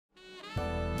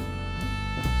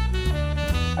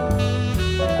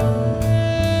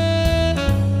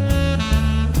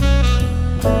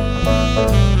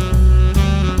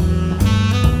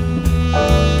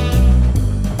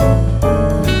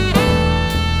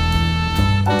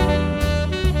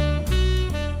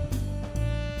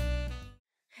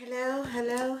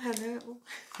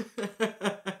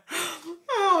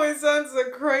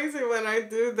when I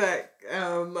do that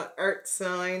earth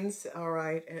signs. All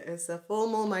right, it is a full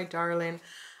moon, my darling.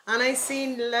 And I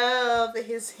see love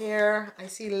is here. I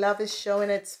see love is showing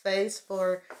its face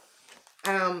for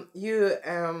you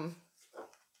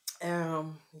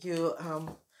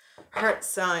earth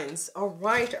signs. All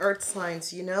right, earth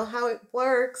signs, you know how it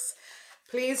works.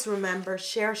 Please remember,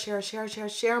 share,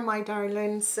 my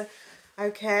darlings.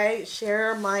 Okay,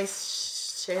 share my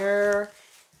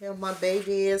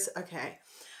babies. Okay,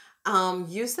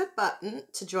 use that button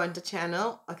to join the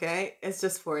channel. Okay, it's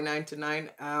just $4.99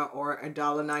 or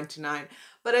 $1.99,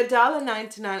 but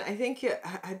 $1.99, I think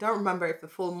I don't remember if the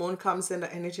full moon comes in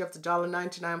the energy of the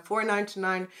 $1.99.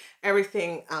 $4.99,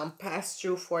 everything passed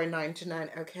through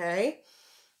 $4.99. Okay,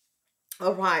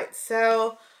 all right,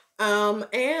 so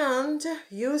and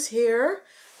use here,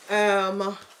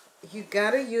 you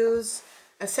gotta use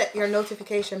set your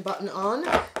notification button on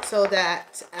so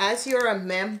that as you're a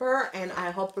member and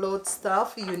I upload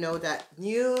stuff, you know that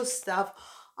new stuff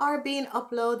are being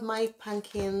uploaded, my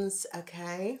pumpkins.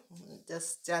 Okay,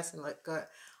 just doesn't look good.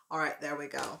 All right, there we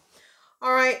go.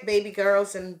 All right, baby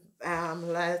girls, and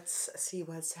let's see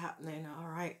what's happening. All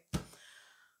right.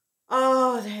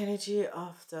 Oh, the energy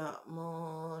of the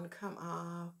moon, come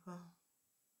up.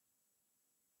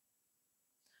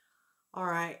 All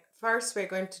right, first we're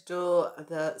going to do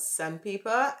the sun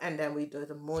people and then we do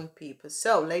the moon people.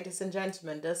 So, ladies and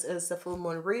gentlemen, this is the full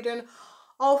moon reading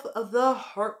of the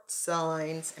heart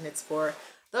signs, and it's for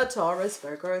the Taurus,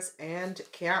 Virgos, and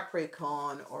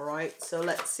Capricorn. All right, so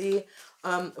let's see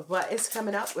what is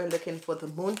coming up. We're looking for the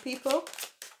moon people,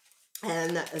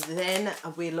 and then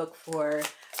we look for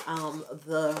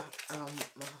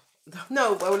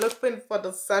no, we're looking for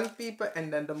the sun people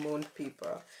and then the moon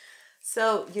people.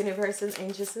 So, universe and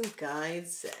angels and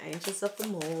guides, angels of the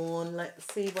moon,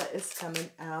 let's see what is coming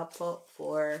up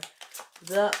for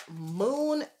the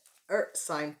moon earth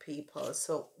sign people.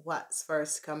 So, what's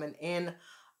first coming in?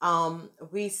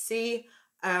 We see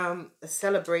a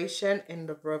celebration in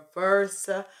the reverse.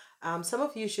 Some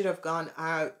of you should have gone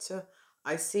out.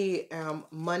 I see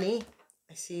money.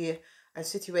 I see a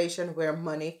situation where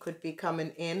money could be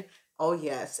coming in. Oh,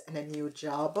 yes, and a new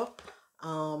job.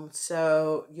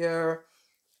 So your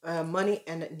money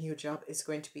and a new job is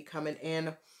going to be coming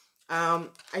in.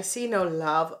 I see no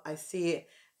love. I see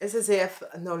it's as if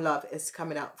no love is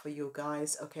coming out for you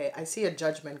guys. Okay, I see a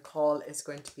judgment call is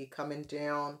going to be coming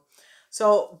down.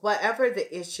 So whatever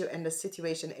the issue and the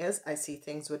situation is, I see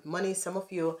things with money. Some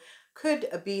of you could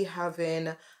be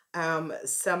having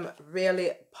some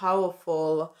really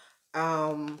powerful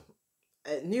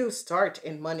a new start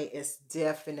in money is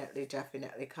definitely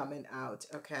coming out.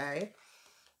 Okay,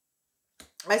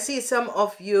 I see some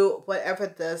of you, whatever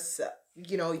this,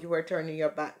 you know, you were turning your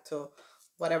back to,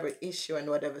 whatever issue and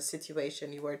whatever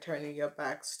situation you were turning your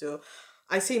backs to.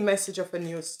 I see message of a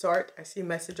new start. I see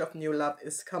message of new love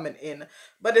is coming in,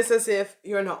 but it's as if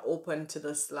you're not open to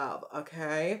this love.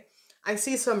 Okay, I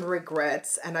see some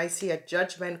regrets, and I see a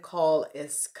judgment call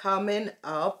is coming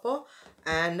up,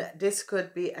 and this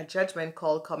could be a judgment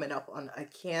call coming up on a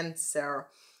Cancer.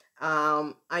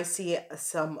 I see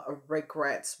some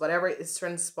regrets, whatever is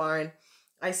transpiring.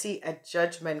 I see a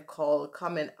judgment call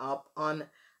coming up on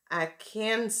a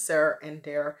Cancer, and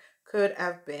there could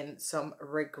have been some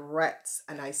regrets,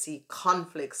 and I see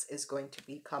conflicts is going to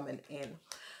be coming in.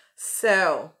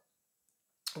 So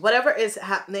whatever is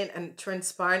happening and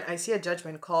transpiring, I see a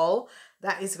judgment call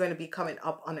that is going to be coming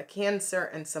up on a Cancer,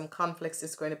 and some conflicts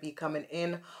is going to be coming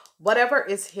in. Whatever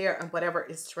is here and whatever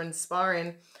is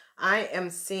transpiring, I am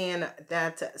seeing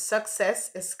that success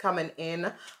is coming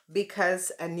in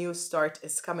because a new start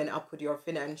is coming up with your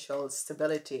financial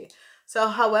stability. So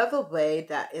however way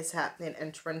that is happening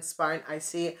and transpiring, I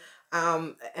see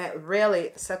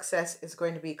really success is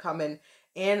going to be coming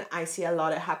in. I see a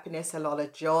lot of happiness, a lot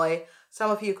of joy. Some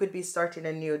of you could be starting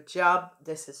a new job.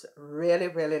 This is really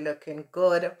looking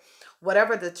good.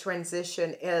 Whatever the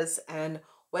transition is and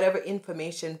whatever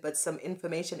information, but some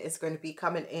information is going to be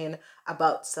coming in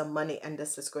about some money, and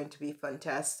this is going to be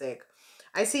fantastic.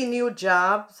 I see new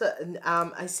jobs.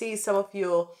 I see some of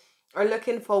you are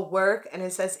looking for work, and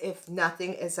it's as if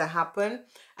nothing is a happen.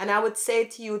 And I would say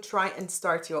to you, try and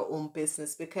start your own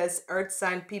business, because earth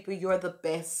sign people, you're the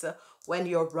best when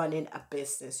you're running a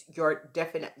business. You're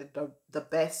definitely the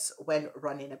best when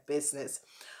running a business.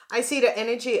 I see the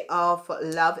energy of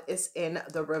love is in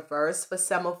the reverse for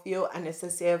some of you, and it's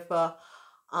as if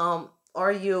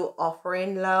are you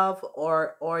offering love,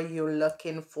 or are you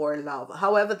looking for love?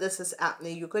 However this is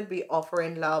happening, you could be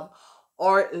offering love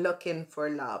or looking for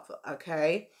love.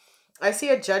 Okay, I see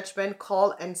a judgment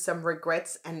call and some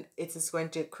regrets, and it is going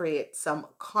to create some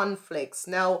conflicts.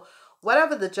 Now,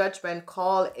 whatever the judgment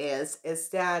call is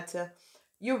that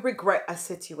you regret a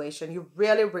situation. You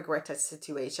really regret a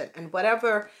situation. And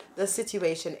whatever the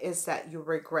situation is that you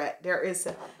regret, there is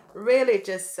really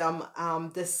just some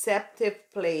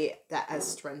deceptive play that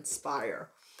has transpired.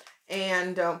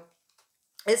 And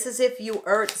it's as if you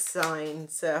earth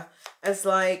signs, as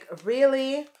like,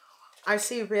 really? I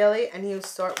see, really? A new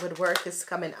start with work is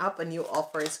coming up. A new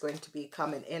offer is going to be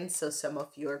coming in. So some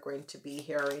of you are going to be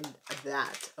hearing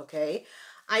that, okay?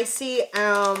 I see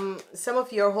some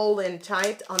of you are holding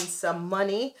tight on some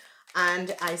money.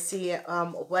 And I see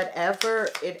whatever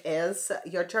it is,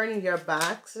 you're turning your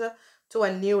backs to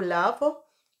a new love.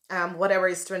 Whatever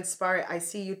is transpiring, I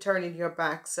see you turning your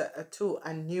backs to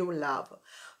a new love.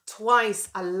 Twice,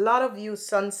 a lot of you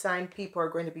sun sign people are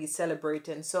going to be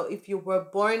celebrating. So if you were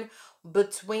born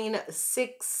between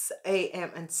 6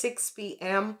 a.m. and 6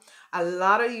 p.m., a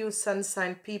lot of you sun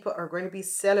sign people are going to be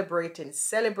celebrating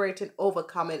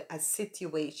overcoming a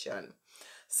situation.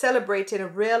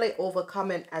 Celebrating really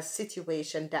overcoming a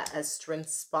situation that has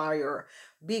transpired,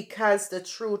 because the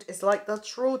truth is like, the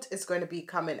truth is going to be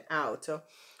coming out.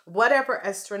 Whatever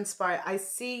has transpired, I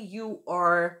see you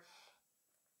are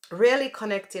really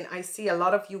connecting. I see a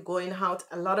lot of you going out.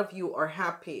 A lot of you are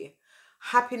happy.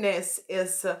 Happiness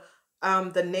is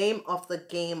the name of the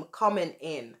game coming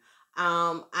in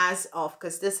as of,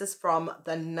 because this is from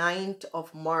the 9th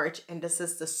of March and this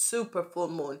is the super full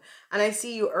moon, and I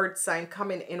see you earth sign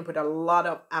coming in with a lot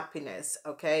of happiness.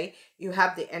 Okay, you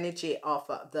have the energy of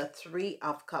the 3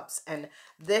 of Cups, and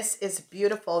this is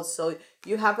beautiful. So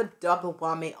you have a double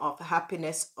whammy of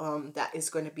happiness that is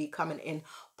going to be coming in,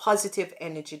 positive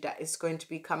energy that is going to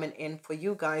be coming in for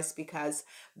you guys, because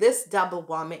this double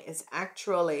whammy is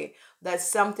actually that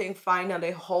something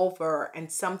finally over,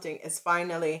 and something is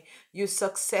finally, you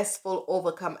successful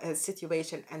overcome a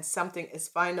situation, and something is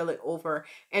finally over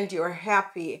and you're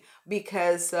happy,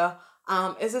 because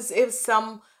it's as if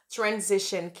some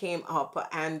transition came up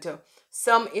and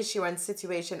some issue and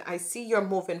situation. I see you're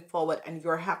moving forward and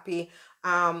you're happy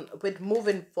with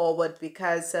moving forward,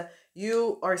 because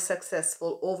you are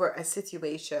successful over a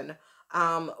situation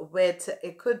with,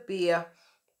 it could be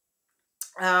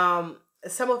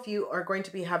some of you are going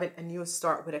to be having a new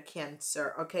start with a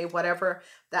Cancer. Okay, whatever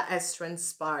that has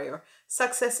transpired,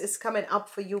 success is coming up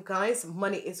for you guys.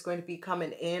 Money is going to be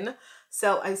coming in.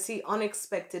 So I see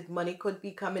unexpected money could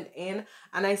be coming in,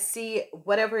 and I see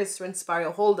whatever is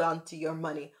transpired, hold on to your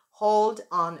money. Hold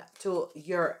on to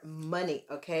your money.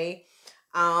 Okay,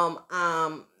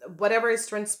 whatever is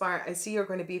transpired, I see you're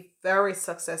going to be very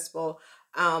successful.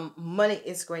 Money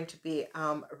is going to be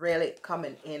really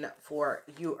coming in for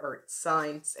you earth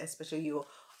signs, especially you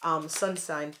sun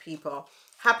sign people.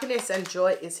 Happiness and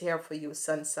joy is here for you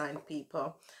sun sign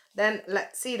people. Then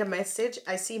let's see the message.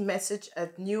 I see message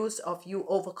news of you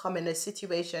overcoming a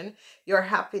situation. You're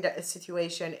happy that a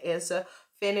situation is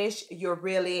finished. You're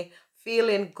really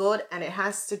feeling good, and it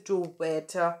has to do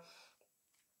with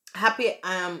happy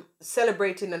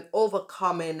celebrating and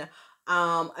overcoming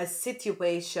a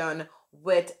situation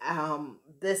with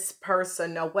this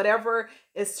person. Now whatever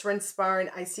is transpiring,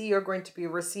 I see you're going to be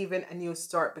receiving a new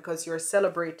start, because you're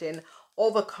celebrating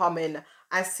overcoming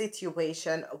a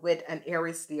situation with an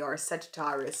Aries, Leo, or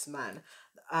Sagittarius man.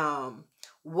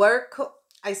 Work,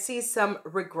 I see some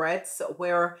regrets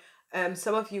where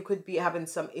some of you could be having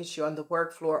some issue on the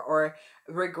work floor, or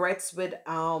regrets with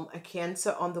a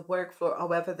Cancer on the work floor,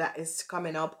 however that is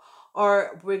coming up,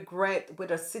 or regret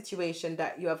with a situation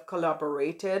that you have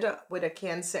collaborated with a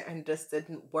Cancer and this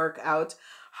didn't work out.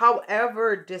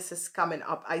 However this is coming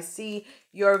up, I see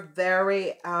you're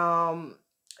very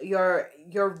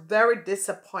you're very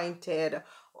disappointed,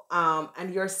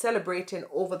 and you're celebrating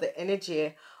over the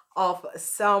energy of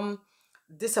some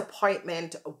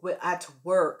disappointment at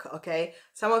work. Okay,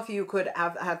 some of you could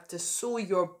have had to sue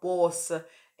your boss,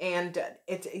 and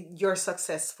you're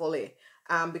successfully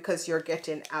because you're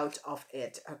getting out of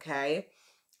it. Okay,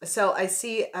 so I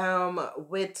see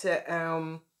with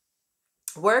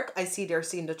work, I see they're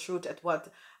seeing the truth at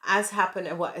what has happened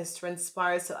and what has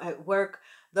transpired. So at work,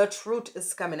 the truth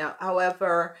is coming out.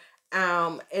 However,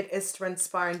 it is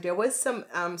transpiring. There was some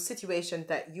situation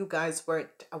that you guys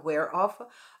weren't aware of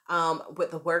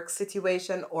with the work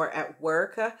situation or at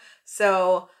work.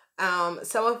 So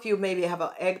some of you maybe have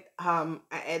a head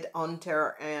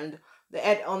hunter, and the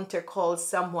head hunter calls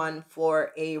someone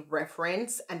for a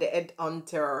reference, and the head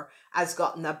hunter has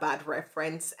gotten a bad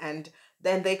reference, and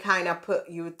then they kind of put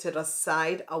you to the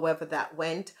side, however that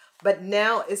went. But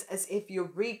now it's as if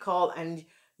you recall and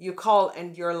you call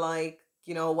and you're like,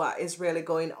 you know, what is really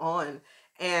going on?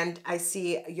 And I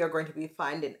see you're going to be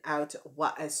finding out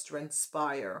what has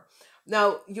transpired.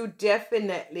 Now, you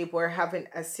definitely were having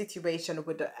a situation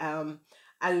with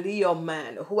a Leo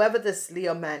man, whoever this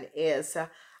Leo man is.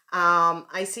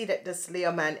 I see that this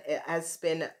Leo man has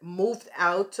been moved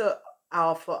out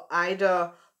of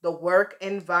either the work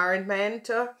environment,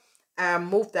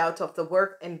 moved out of the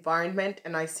work environment,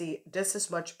 and I see this is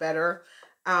much better.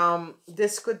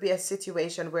 This could be a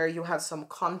situation where you have some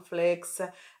conflicts,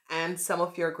 and some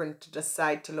of you are going to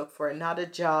decide to look for another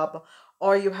job,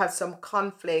 or you have some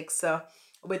conflicts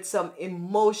with some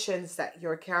emotions that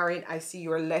you're carrying. I see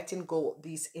you're letting go of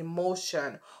these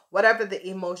emotion, whatever the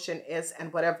emotion is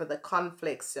and whatever the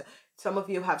conflicts. Some of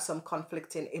you have some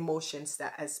conflicting emotions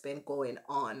that has been going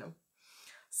on.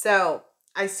 So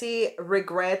I see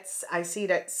regrets. I see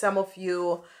that some of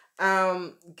you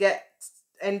get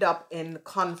end up in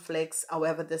conflicts,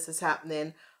 however this is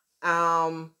happening.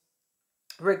 Um,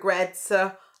 regrets,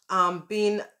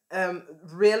 being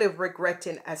really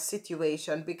regretting a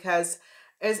situation, because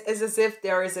it's as if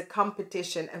there is a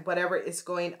competition, and whatever is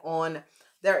going on,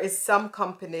 there is some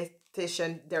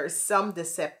competition, there is some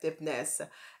deceptiveness,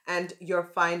 and you're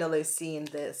finally seeing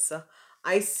this.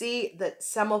 I see that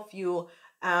some of you,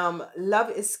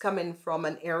 love is coming from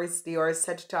an Aries, Leo,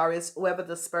 Sagittarius, whoever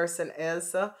this person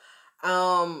is.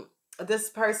 Um, this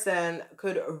person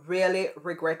could really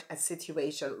regret a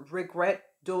situation, regret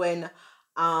doing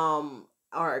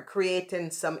or creating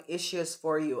some issues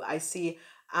for you. I see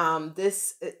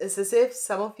this is as if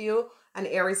some of you, an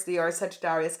Aries, Leo, or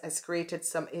Sagittarius, has created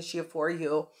some issue for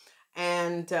you,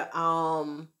 and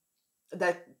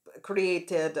that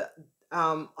created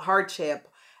hardship.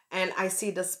 And I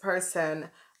see this person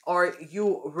or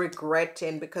you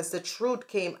regretting, because the truth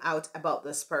came out about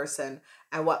this person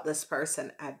and what this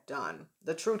person had done.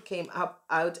 The truth came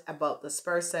out about this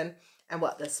person and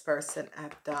what this person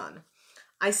had done.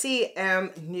 I see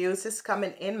news is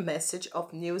coming in, message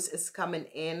of news is coming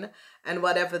in, and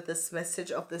whatever this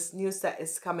message of this news that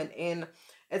is coming in,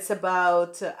 it's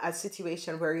about a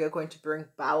situation where you're going to bring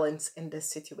balance in this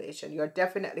situation. You're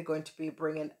definitely going to be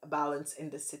bringing balance in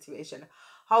this situation.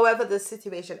 However the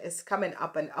situation is coming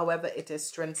up and however it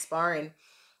is transpiring,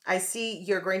 I see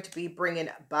you're going to be bringing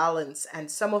balance,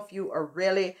 and some of you are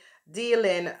really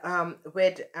dealing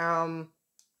with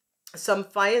some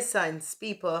fire signs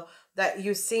people that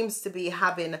you seems to be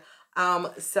having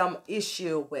some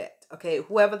issue with. Okay,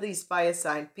 whoever these fire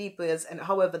sign people is and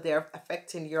however they're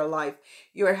affecting your life,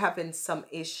 you're having some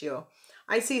issue.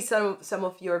 I see some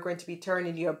of you are going to be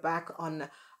turning your back on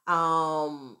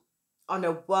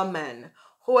a woman.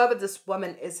 Whoever this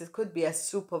woman is, it could be a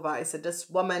supervisor. This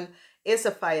woman is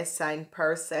a fire sign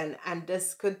person, and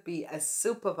this could be a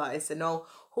supervisor. No,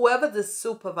 whoever the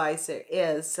supervisor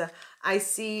is, I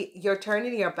see you're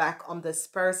turning your back on this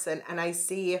person, and I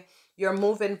see you're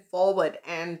moving forward,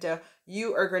 and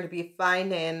you are going to be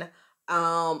finding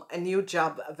a new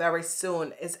job very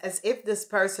soon. It's as if this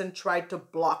person tried to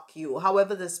block you.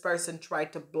 However this person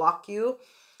tried to block you,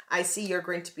 I see you're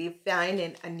going to be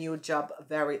finding a new job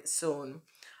very soon.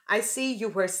 I see you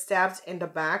were stabbed in the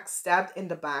back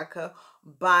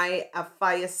by a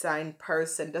fire sign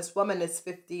person. This woman is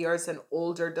 50 years and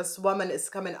older. This woman is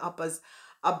coming up as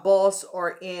a boss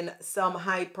or in some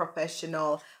high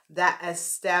professional that has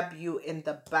stabbed you in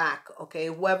the back. Okay,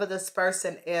 whoever this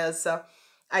person is,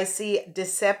 I see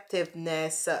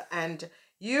deceptiveness, and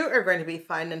you are going to be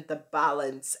finding the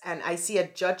balance, and I see a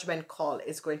judgment call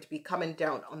is going to be coming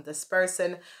down on this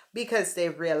person because they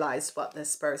realize what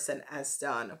this person has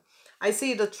done. I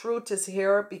see the truth is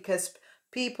here because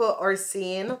people are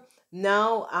seeing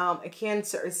now. A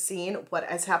Cancer is seeing what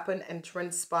has happened and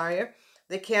transpired.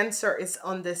 The Cancer is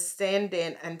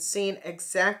understanding and seeing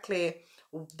exactly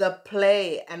the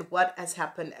play and what has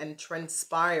happened and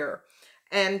transpire.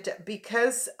 And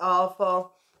because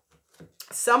of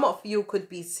some of you could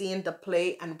be seeing the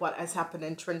play and what has happened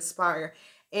and transpire,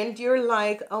 and you're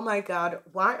like, oh my god,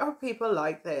 why are people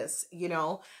like this, you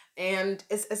know? And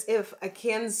it's as if a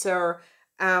Cancer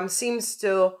seems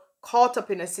to caught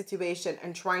up in a situation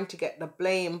and trying to get the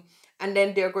blame, and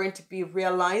then they're going to be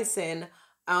realizing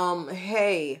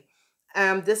hey,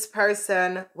 this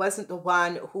person wasn't the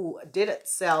one who did it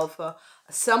self,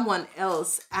 someone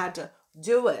else had to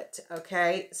do it.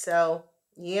 Okay, so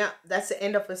yeah, that's the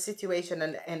end of a situation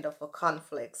and the end of a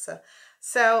conflict.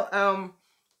 So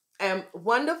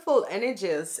wonderful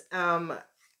energies, sun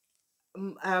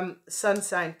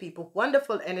sign people,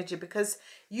 wonderful energy, because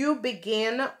you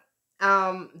begin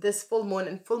this full moon,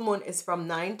 and full moon is from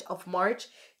 9th of March.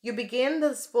 You begin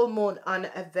this full moon on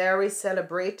a very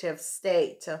celebrative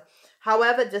state.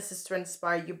 However this is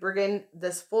transpired, you begin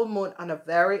this full moon on a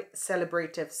very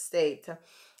celebrative state.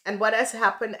 And what has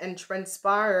happened and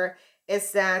transpired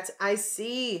is that I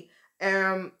see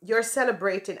you're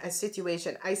celebrating a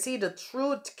situation. I see the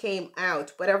truth came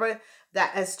out, whatever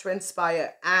that has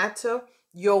transpired at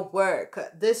your work.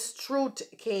 This truth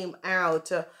came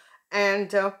out,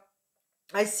 and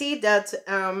I see that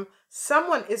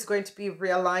someone is going to be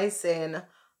realizing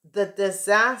the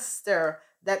disaster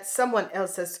that someone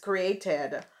else has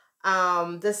created.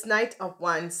 This Knight of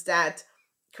Wands that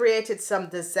created some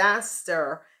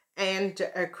disaster and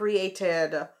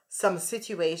created some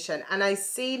situation. And I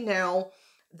see now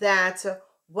that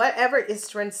whatever is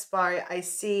transpired, I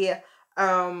see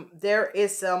there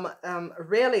is some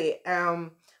really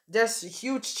there's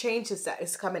huge changes that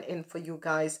is coming in for you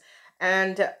guys.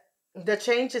 And the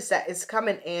changes that is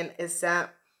coming in is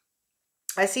that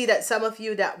I see that some of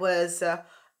you that was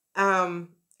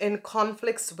in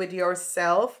conflicts with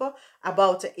yourself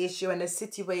about an issue and a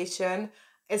situation,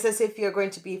 it's as if you're going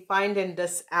to be finding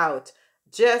this out.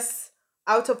 Just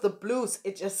out of the blues,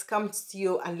 it just comes to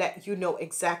you and let you know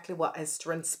exactly what has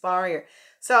transpired.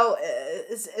 So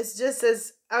it's just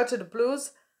as out of the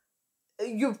blues,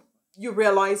 you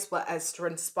realize what has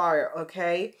transpired,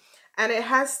 okay? And it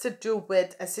has to do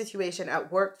with a situation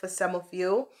at work for some of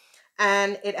you,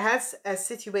 and it has a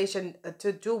situation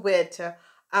to do with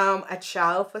a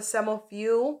child for some of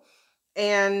you.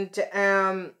 And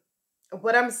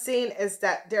what I'm seeing is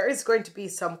that there is going to be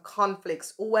some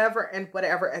conflicts, whoever and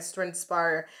whatever has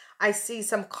transpired. I see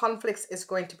some conflicts is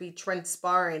going to be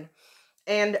transpiring,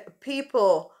 and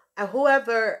people,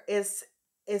 whoever is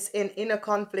in inner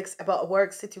conflicts about a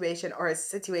work situation or a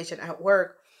situation at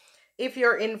work. If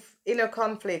you're in inner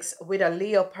conflicts with a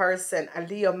Leo person, a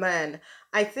Leo man,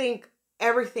 I think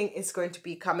everything is going to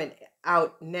be coming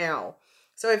out now.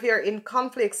 So if you're in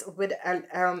conflicts with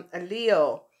a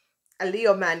Leo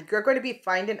man, you're going to be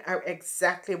finding out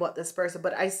exactly what this person.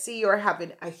 But I see you're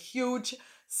having a huge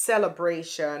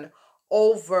celebration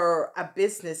over a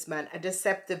businessman, a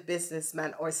deceptive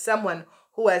businessman, or someone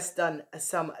who has done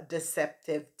some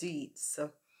deceptive deeds.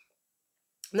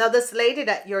 Now, this lady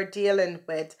that you're dealing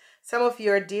with, some of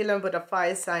you are dealing with a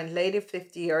fire sign lady,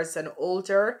 50 years and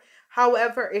older.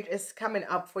 However, it is coming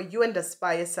up for you and this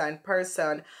fire sign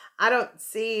person. I don't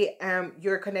see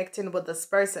you're connecting with this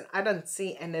person. I don't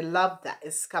see any love that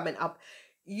is coming up.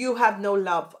 You have no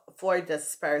love for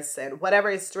this person, whatever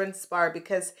is transpired,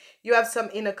 because you have some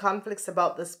inner conflicts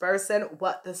about this person,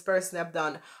 what this person have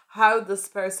done, how this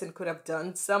person could have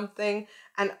done something,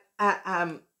 and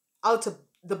out of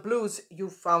the blues you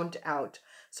found out.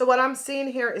 So what I'm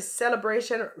seeing here is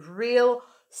celebration, real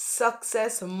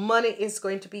success, money is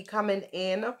going to be coming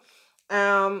in.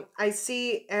 I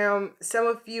see some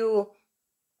of you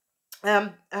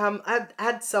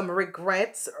had some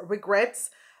regrets.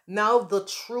 Now the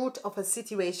truth of a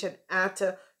situation at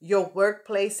your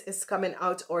workplace is coming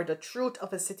out, or the truth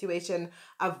of a situation.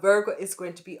 A Virgo is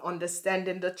going to be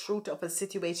understanding the truth of a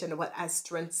situation, what has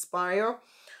transpired.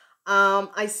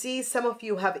 I see some of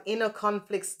you have inner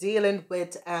conflicts dealing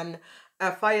with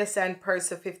a fire sign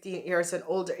person, 15 years and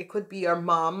older. It could be your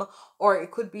mom, or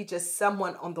it could be just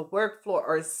someone on the work floor,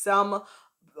 or some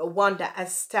one that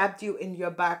has stabbed you in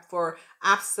your back for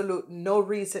absolute no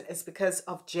reason. It's because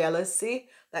of jealousy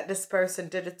that this person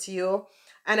did it to you.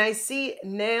 And I see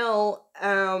now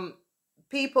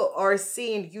people are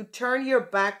seeing you turn your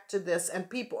back to this, and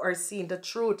people are seeing the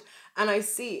truth. And I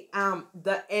see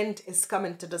the end is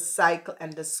coming to the cycle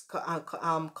and this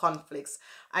conflicts.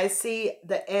 I see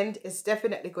the end is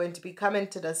definitely going to be coming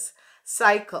to this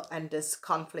cycle and this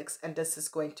conflicts, and this is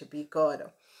going to be good.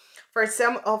 For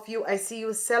some of you, I see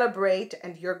you celebrate,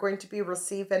 and you're going to be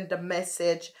receiving the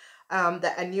message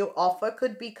that a new offer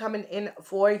could be coming in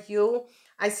for you.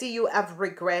 I see you have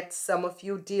regrets. Some of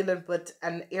you dealing with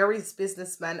an Aries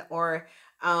businessman, or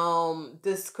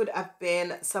this could have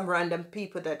been some random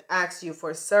people that asked you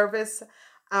for service.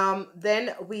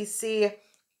 Then we see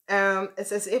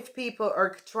it's as if people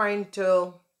are trying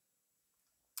to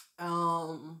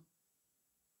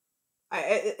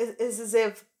it's as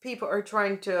if people are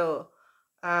trying to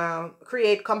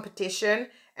create competition,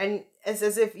 and it's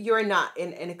as if you're not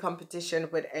in any competition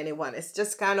with anyone. It's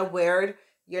just kind of weird.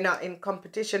 You're not in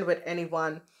competition with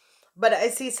anyone. But I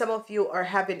see some of you are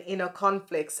having inner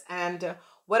conflicts, and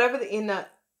whatever the inner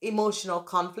emotional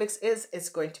conflicts is, it's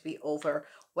going to be over.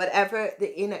 Whatever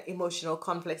the inner emotional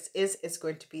conflicts is, it's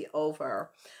going to be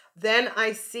over. Then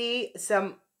I see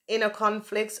some inner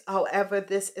conflicts, however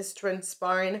this is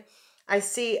transpiring. I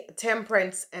see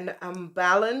temperance and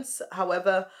balance.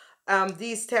 However,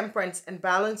 these temperance and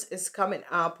balance is coming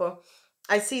up.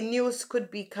 I see news could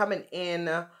be coming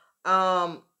in.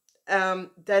 That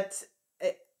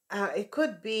it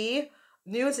could be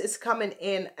news is coming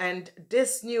in, and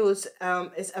this news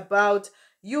is about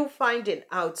you finding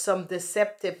out some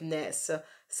deceptiveness,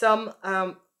 some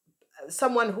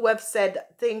someone who have said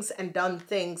things and done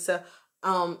things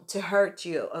to hurt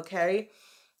you, okay?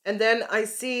 And then I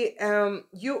see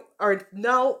you are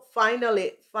now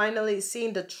finally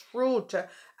seeing the truth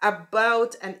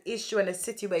about an issue and a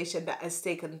situation that has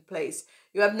taken place.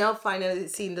 You have now finally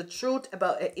seen the truth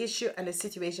about an issue and a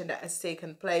situation that has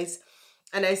taken place.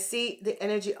 And I see the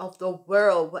energy of the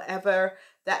world, whatever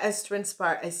that has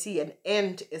transpired. I see an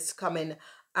end is coming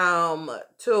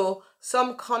to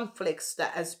some conflicts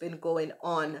that has been going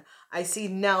on. I see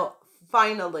now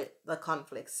finally the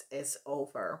conflicts is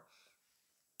over.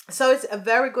 So it's a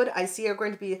very good. I see you're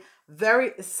going to be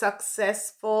very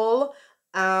successful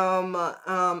and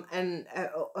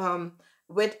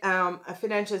with a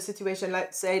financial situation,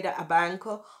 let's say that a bank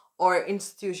or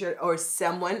institution or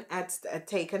someone has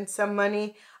taken some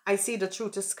money. I see the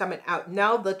truth is coming out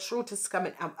now. The truth is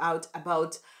coming out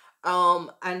about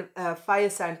and a fire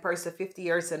sign person 50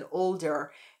 years and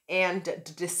older, and the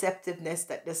deceptiveness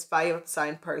that this fire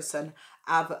sign person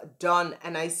have done.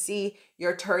 And I see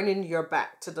you're turning your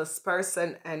back to this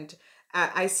person, and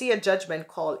I see a judgment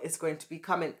call is going to be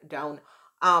coming down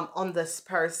on this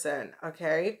person,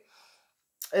 okay?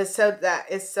 So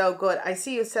that is so good. I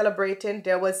see you celebrating.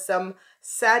 There was some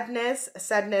sadness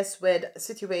with a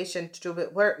situation to do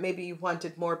with work. Maybe you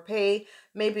wanted more pay.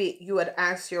 Maybe you had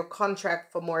asked your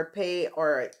contract for more pay,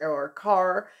 or a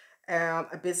car,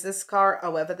 a business car.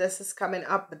 However, this is coming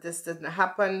up, but this didn't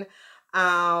happen.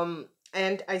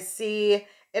 And I see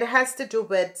it has to do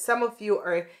with some of you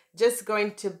are just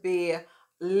going to be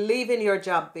leaving your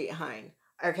job behind,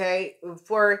 okay?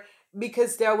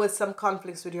 Because there was some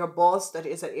conflicts with your boss that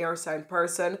is an air sign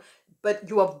person, but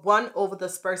you have won over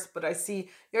this person. But I see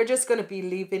you're just going to be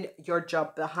leaving your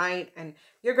job behind, and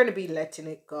you're going to be letting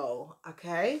it go,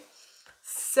 okay?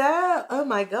 So, oh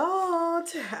my God,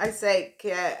 I say,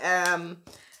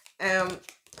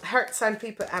 heart sign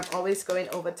people, I'm always going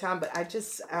over time, but I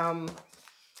just,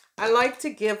 I like to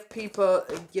give people,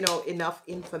 you know, enough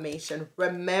information.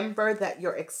 Remember that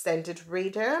your extended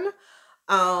reading,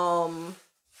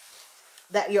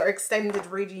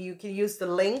 you can use the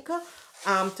link.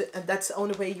 That's the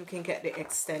only way you can get the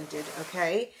extended,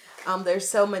 okay? There's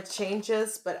so much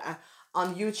changes, but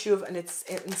on YouTube, and it's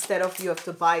instead of you have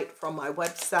to buy it from my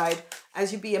website.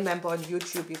 As you be a member on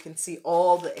YouTube, you can see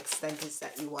all the extendeds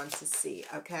that you want to see,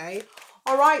 okay?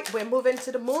 All right, we're moving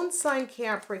to the moon sign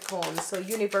Capricorn. So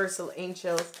universal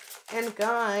angels and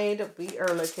guide, we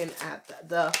are looking at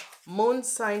the moon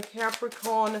sign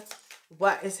Capricorn.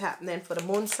 What is happening for the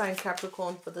moon sign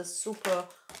Capricorn for the super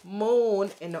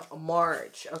moon in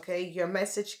March, okay? Your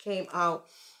message came out.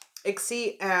 I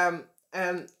see an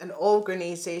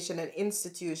organization, an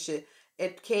institution.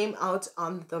 It came out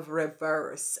on the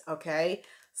reverse, okay?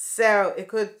 So it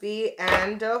could be,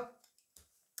 and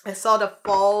I saw the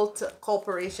fault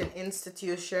corporation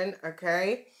institution,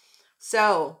 okay?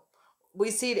 So we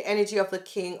see the energy of the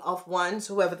King of Wands.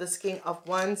 Whoever this King of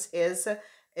Wands is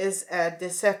a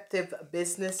deceptive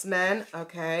businessman,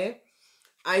 okay?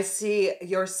 I see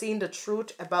you're seeing the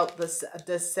truth about this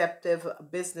deceptive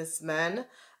businessman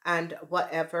and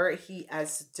whatever he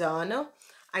has done.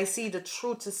 I see the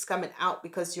truth is coming out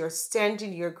because you're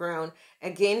standing your ground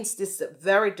against this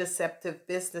very deceptive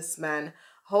businessman.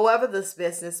 However this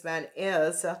businessman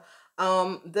is,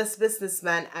 this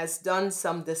businessman has done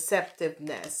some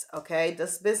deceptiveness, okay?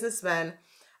 This businessman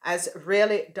has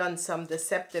really done some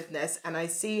deceptiveness, and I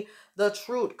see the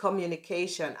truth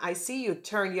communication. I see you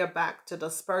turn your back to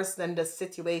this person and the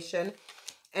situation,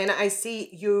 and I see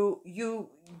you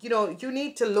know, you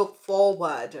need to look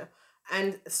forward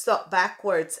and stop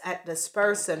backwards at this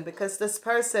person, because this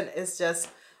person is just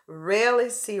really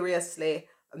seriously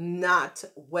not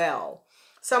well.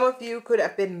 Some of you could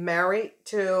have been married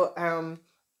to an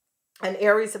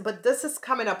Aries, but this is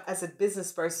coming up as a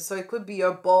business person, so it could be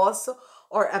your boss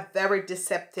or a very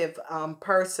deceptive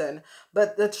person.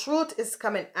 But the truth is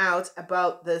coming out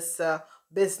about this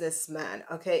businessman,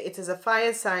 okay? It is a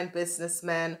fire sign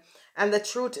businessman, and the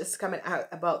truth is coming out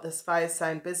about this fire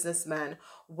sign businessman.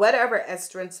 Whatever has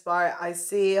transpired, I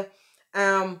see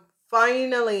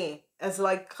finally as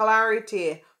like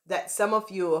clarity that some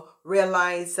of you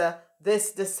realize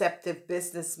this deceptive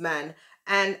businessman,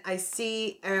 and I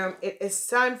see it is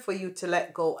time for you to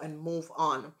let go and move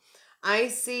on. I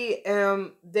see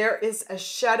there is a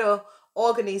shadow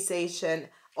organization,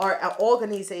 or an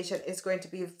organization is going to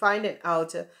be finding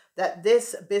out that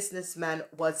this businessman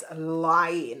was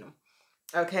lying.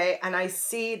 Okay, and I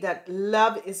see that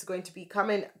love is going to be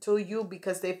coming to you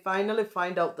because they finally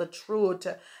find out the truth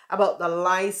about the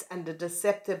lies and the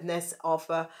deceptiveness of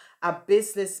a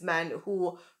businessman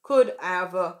who could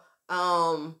have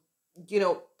you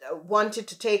know, wanted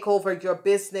to take over your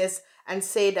business and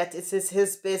say that this is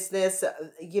his business.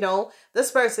 You know,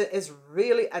 this person is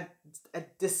really a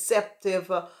deceptive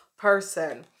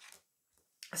person.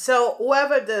 So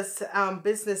whoever this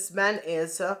businessman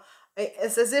is,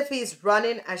 it's as if he's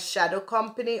running a shadow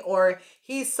company, or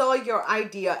he saw your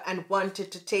idea and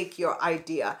wanted to take your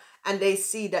idea, and they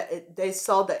see that they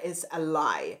saw that it's a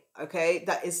lie. Okay,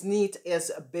 that is neat as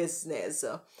a business.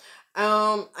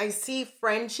 I see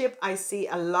friendship. I see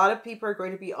a lot of people are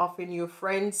going to be offering you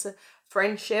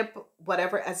friendship,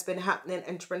 whatever has been happening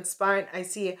and transpiring. I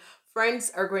see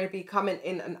friends are going to be coming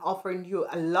in and offering you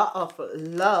a lot of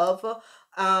love.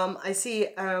 I see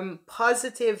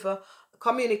positive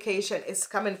communication is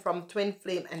coming from twin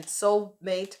flame and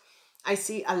soulmate. I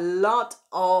see a lot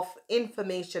of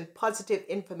information, positive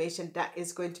information that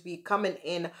is going to be coming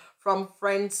in from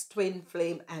friends, twin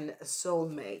flame, and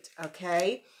soulmate.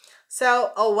 Okay.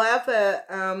 So,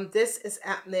 however, this is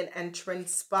happening and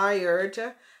transpired.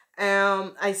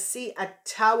 I see a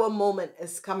tower moment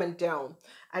is coming down.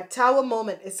 A tower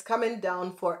moment is coming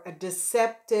down for a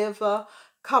deceptive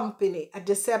company, a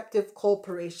deceptive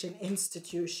corporation,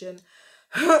 institution.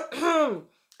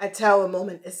 A tower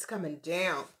moment is coming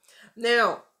down.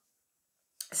 Now,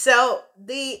 so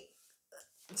the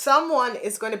someone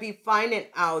is going to be finding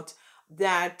out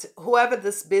that whoever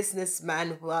this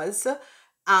businessman was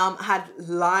had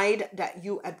lied that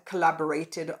you had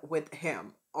collaborated with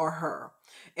him or her.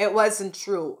 It wasn't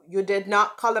true. You did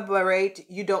not collaborate.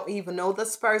 You don't even know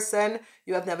this person.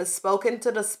 You have never spoken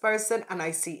to this person. And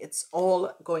I see it's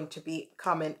all going to be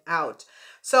coming out.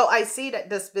 So I see that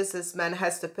this businessman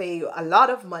has to pay you a lot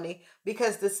of money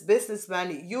because this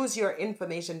businessman used your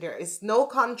information. There is no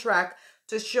contract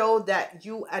to show that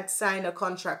you had signed a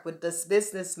contract with this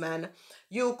businessman.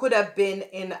 You could have been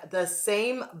in the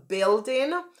same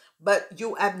building, but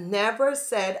you have never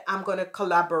said, I'm going to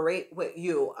collaborate with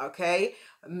you, okay?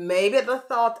 Maybe the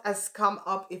thought has come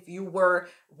up if you were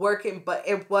working, but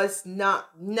it was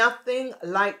nothing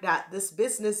like that. This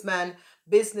businessman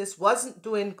business wasn't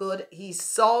doing good. He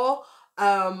saw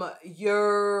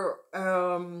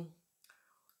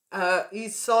he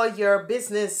saw your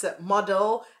business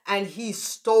model and he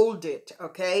stole it,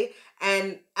 okay?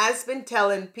 And has been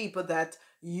telling people that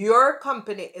your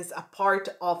company is a part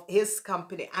of his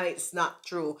company, and it's not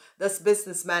true. This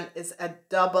businessman is a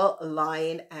double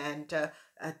lying and a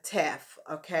thief,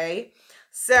 okay?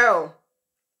 So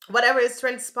whatever is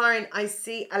transpiring, I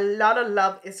see a lot of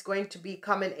love is going to be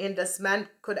coming in. This man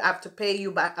could have to pay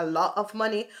you back a lot of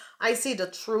money. I see the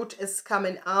truth is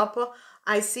coming up.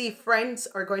 I see friends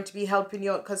are going to be helping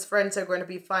you out because friends are going to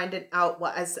be finding out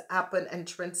what has happened and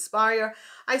transpire.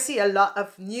 I see a lot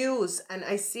of news, and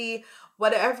I see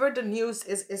whatever the news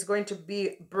is going to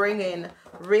be bringing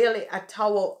really a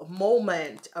tower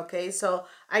moment. Okay, so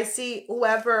I see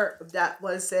whoever that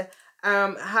was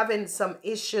having some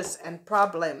issues and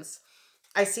problems.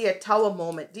 I see a tower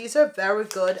moment. These are very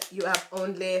good. You have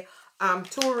only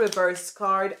two reverse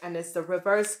card, and it's the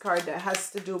reverse card that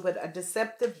has to do with a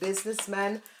deceptive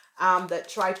businessman that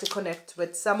tried to connect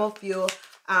with some of you.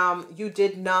 You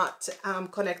did not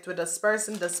connect with this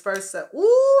person. This person,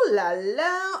 ooh la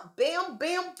la, bam,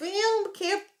 bam, bam,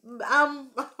 keep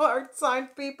heart sign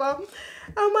people.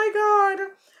 Oh my God.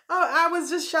 Oh, I was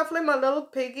just shuffling my little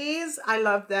piggies. I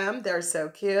love them. They're so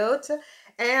cute.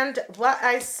 And what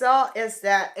I saw is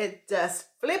that it just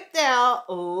flipped out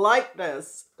like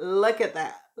this. Look at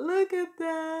that. Look at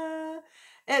that.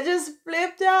 It just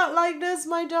flipped out like this,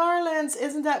 my darlings.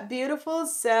 Isn't that beautiful?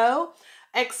 So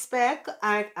expect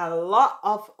a lot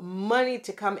of money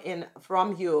to come in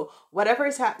from you. Whatever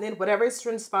is happening, whatever is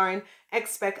transpiring,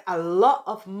 expect a lot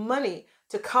of money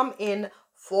to come in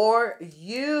for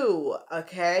you.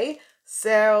 Okay,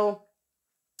 so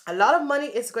a lot of money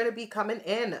is going to be coming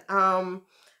in.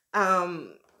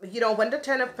 You know, when the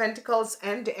Ten of Pentacles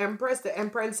and the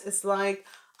Empress is like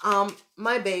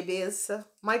my babies,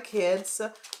 my kids,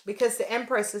 because the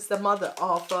Empress is the mother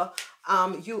of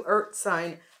you earth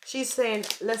sign. She's saying,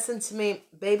 listen to me,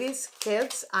 babies,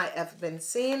 kids, I have been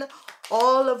seeing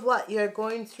all of what you're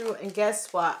going through, and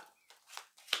guess what?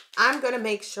 I'm going to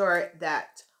make sure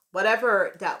that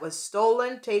whatever that was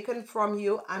stolen, taken from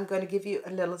you, I'm going to give you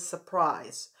a little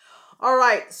surprise. All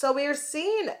right, so we're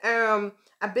seeing a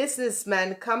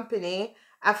businessman company,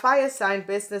 a fire sign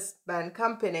businessman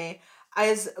company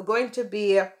is going to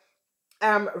be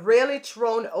really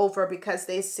thrown over because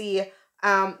they see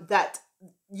that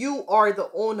you are the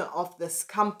owner of this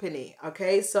company.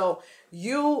 Okay, so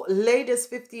you ladies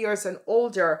 50 years and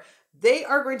older, they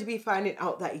are going to be finding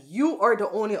out that you are the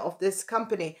owner of this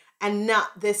company and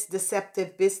not this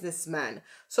deceptive businessman.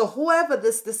 So whoever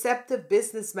this deceptive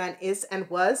businessman is and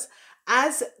was,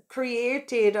 has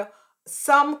created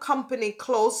some company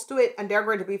close to it, and they're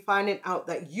going to be finding out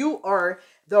that you are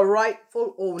the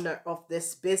rightful owner of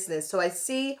this business. So I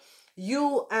see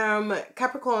you,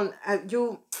 Capricorn,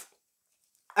 you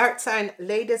Earth sign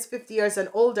ladies 50 years and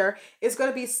older, is going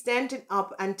to be standing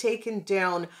up and taking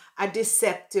down a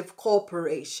deceptive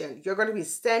corporation. You're going to be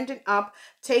standing up,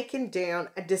 taking down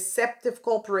a deceptive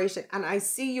corporation. And I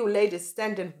see you ladies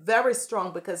standing very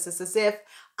strong, because it's as if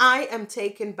I am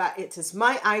taking back. It is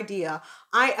my idea.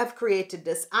 I have created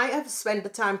this. I have spent the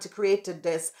time to create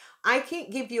this. I can't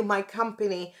give you my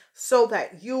company so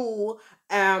that you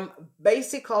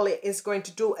basically is going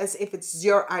to do as if it's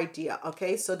your idea.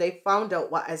 Okay, so they found out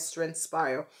what has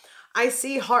transpired. I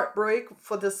see heartbreak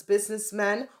for this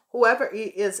businessman. Whoever he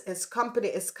is, his company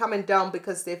is coming down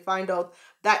because they find out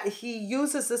that he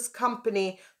uses this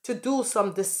company to do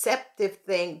some deceptive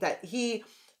thing, that he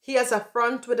has a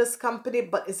front with his company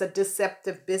but is a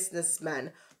deceptive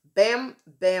businessman. Bam,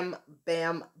 bam,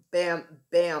 bam, bam,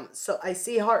 bam. So I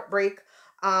see heartbreak,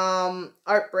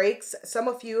 heartbreaks. Some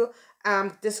of you,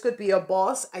 this could be your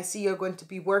boss. I see you're going to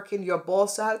be working your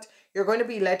boss out. You're going to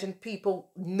be letting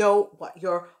people know what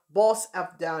your boss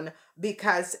have done,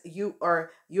 because you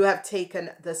have taken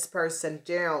this person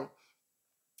down.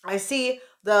 I see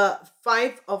the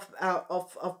Five of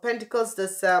Pentacles,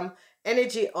 this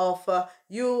energy of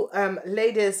you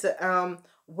ladies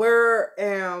were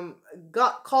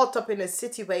got caught up in a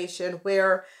situation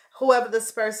where whoever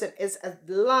this person is has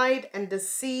lied and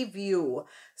deceived you.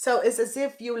 So it's as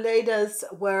if you ladies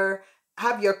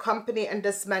have your company, and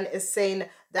this man is saying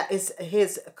that is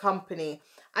his company.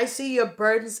 I see your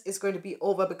burdens is going to be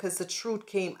over because the truth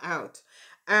came out.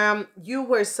 You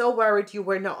were so worried, you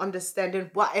were not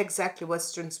understanding what exactly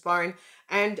was transpiring,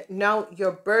 and now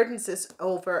your burdens is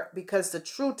over because the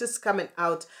truth is coming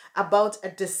out about a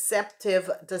deceptive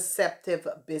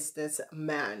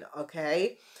businessman.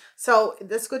 Okay, so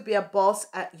this could be a boss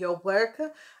at your work.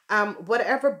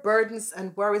 Whatever burdens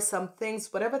and worrisome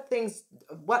things, whatever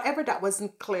that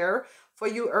wasn't clear for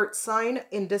you, Earth sign,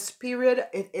 in this period,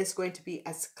 it is going to be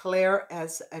as clear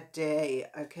as a day.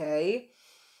 Okay.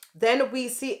 Then we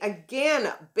see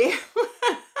again, bam,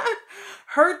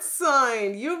 Earth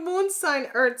sign, you moon sign,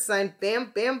 Earth sign,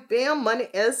 bam, bam, bam, money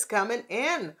is coming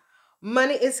in.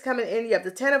 Money is coming in. You have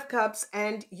the 10 of Cups,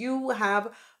 and you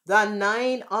have the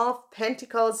 9 of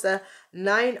Pentacles, the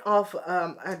 9 of,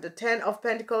 the 10 of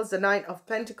Pentacles, the 9 of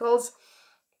Pentacles.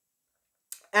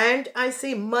 And I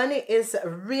see money is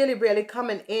really, really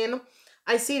coming in.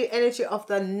 I see the energy of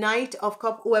the Knight of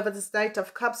Cups, whoever this Knight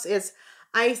of Cups is.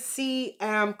 I see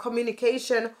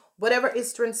communication, whatever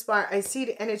is transpired. I see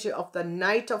the energy of the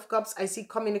Knight of Cups. I see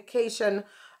communication.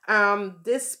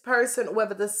 This person,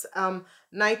 whoever this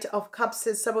Knight of Cups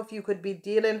is, some of you could be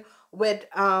dealing with,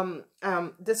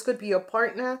 this could be your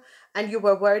partner, and you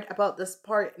were worried about this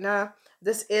partner.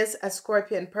 This is a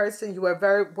Scorpion person. You were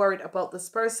very worried about this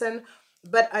person,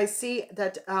 but I see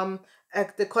that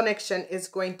the connection is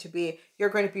going to be, you're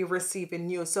going to be receiving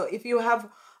news. So if you have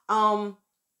a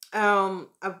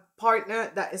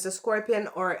partner that is a Scorpion,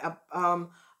 or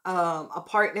a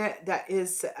partner that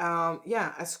is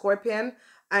yeah, a Scorpion,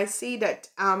 I see that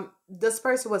this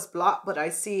person was blocked, but I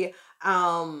see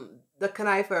the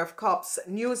Conniver of Cups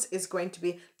news is going to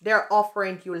be, they're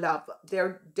offering you love.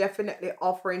 They're definitely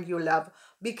offering you love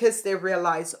because they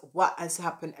realize what has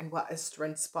happened and what has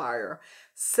transpired.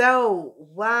 So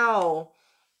wow,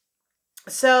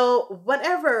 so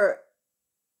whatever,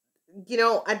 you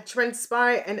know, and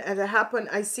transpire and it happen,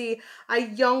 I see a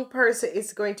young person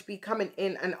is going to be coming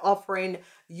in and offering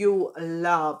you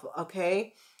love.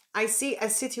 Okay, I see a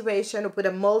situation with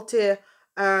a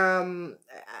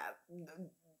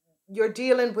you're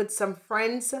dealing with some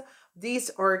friends. These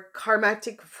are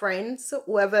karmatic friends.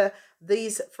 Whoever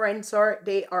these friends are,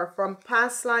 they are from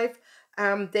past life.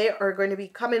 They are going to be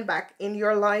coming back in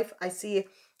your life. I see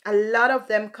a lot of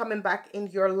them coming back in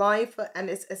your life, and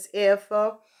it's as if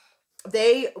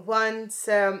they want,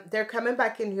 they're coming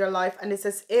back in your life, and it's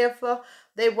as if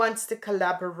they want to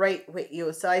collaborate with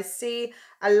you. So I see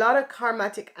a lot of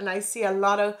karmatic, and I see a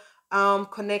lot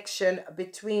of connection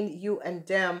between you and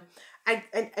them.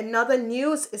 And another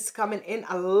news is coming in.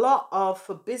 A lot of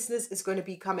business is going to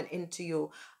be coming into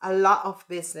you. A lot of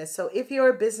business. So if you're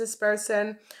a business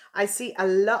person, I see a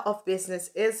lot of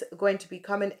business is going to be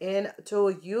coming in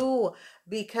to you,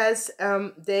 because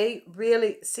they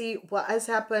really see what has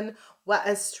happened, what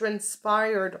has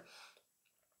transpired.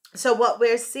 So what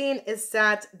we're seeing is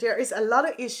that there is a lot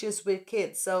of issues with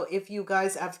kids. So if you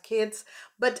guys have kids,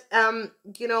 but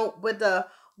you know, with the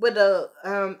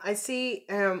I see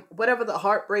whatever the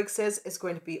heartbreaks is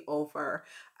going to be over.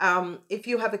 If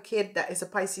you have a kid that is a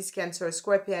Pisces, Cancer, or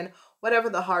Scorpion, whatever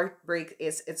the heartbreak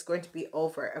is, it's going to be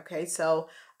over. Okay, so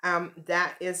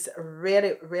that is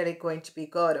really, really going to be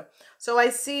good. So I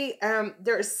see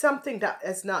there is something that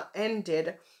has not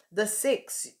ended. The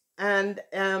 6, and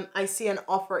I see an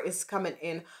offer is coming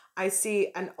in. I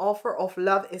see an offer of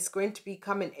love is going to be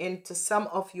coming in to some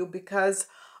of you because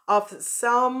of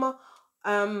some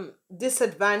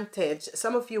disadvantage.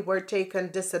 Some of you were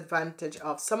taken disadvantage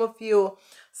of. Some of you,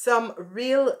 some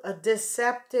real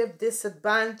deceptive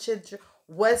disadvantage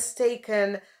was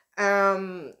taken,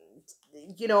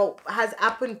 you know, has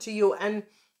happened to you. And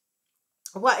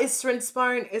what is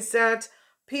transpiring is that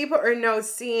people are now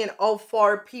seeing how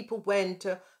far people went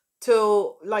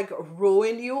to like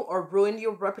ruin you or ruin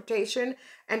your reputation.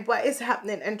 And what is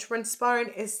happening and transpiring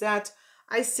is that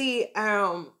I see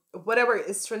whatever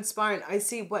is transpiring, I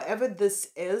see whatever this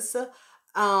is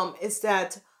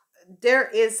that there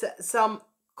is some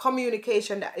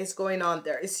communication that is going on.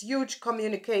 There is huge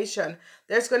communication.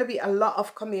 There's going to be a lot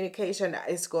of communication that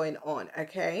is going on.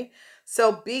 Okay,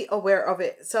 so be aware of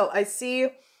it. So I see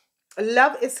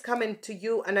love is coming to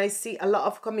you, and I see a lot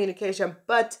of communication.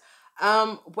 But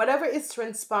whatever is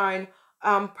transpiring,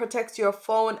 protect your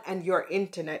phone and your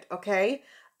internet. Okay,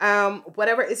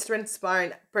 whatever is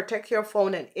transpiring, protect your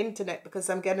phone and internet, because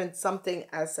I'm getting something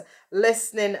as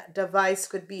listening device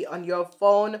could be on your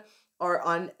phone or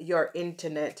on your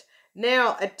internet.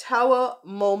 Now a tower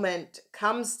moment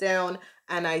comes down,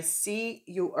 and I see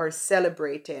you are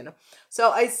celebrating.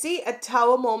 So I see a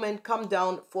tower moment come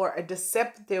down for a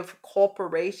deceptive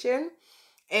corporation,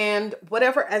 and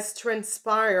whatever has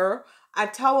transpired, a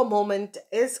tower moment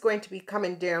is going to be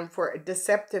coming down for a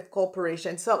deceptive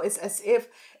corporation. So it's as if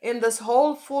in this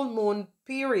whole full moon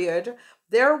period,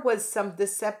 there was some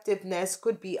deceptiveness,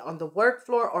 could be on the work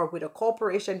floor or with a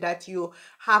corporation that you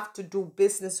have to do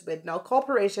business with. Now,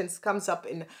 corporations comes up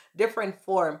in different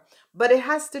form, but it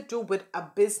has to do with a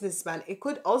businessman. It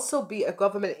could also be a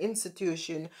government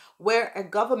institution where a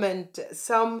government,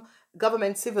 some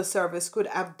government civil service could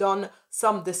have done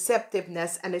some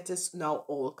deceptiveness, and it is now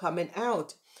all coming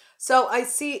out. So I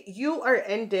see you are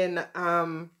ending,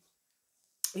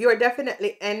 you're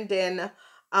definitely ending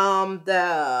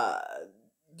the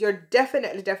you're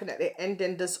definitely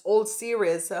ending this old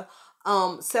series,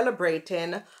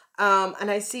 celebrating,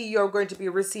 and I see you're going to be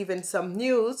receiving some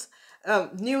news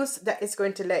that is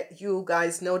going to let you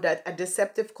guys know that a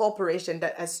deceptive corporation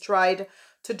that has tried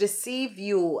to deceive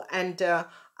you and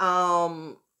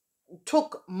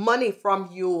took money from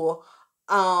you,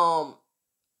 um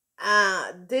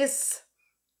this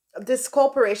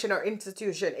corporation or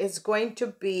institution is going to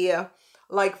be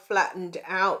like flattened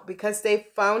out, because they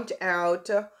found out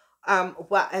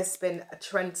what has been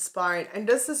transpiring. And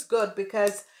this is good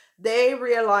because they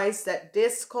realized that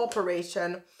this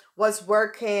corporation was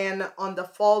working on the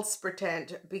false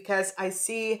pretend, because I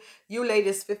see you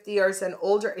ladies 50 years and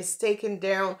older is taking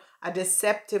down a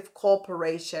deceptive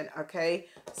corporation. Okay,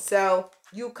 so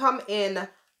you come in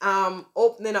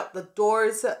opening up the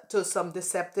doors to some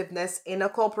deceptiveness in a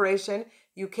corporation.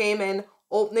 You came in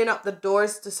opening up the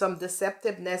doors to some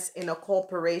deceptiveness in a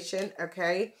corporation.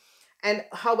 Okay, and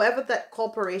however that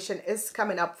corporation is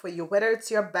coming up for you, whether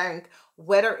it's your bank,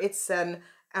 whether it's a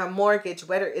mortgage,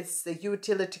 whether it's the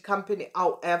utility company,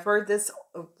 however this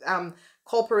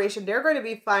corporation, they're going to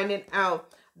be finding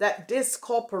out that this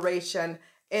corporation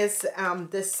is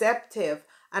deceptive.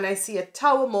 And I see a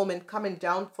tower moment coming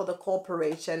down for the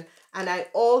corporation. And I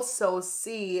also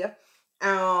see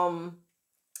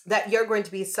that you're going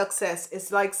to be success.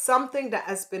 It's like something that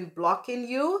has been blocking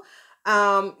you.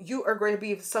 You are going to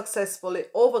be successfully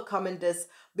overcoming this,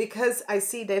 because I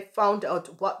see they found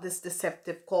out what this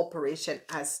deceptive corporation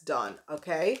has done.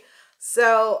 Okay,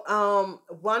 so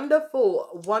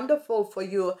wonderful for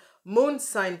you moon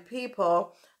sign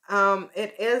people.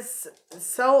 It is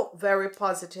so very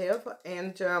positive,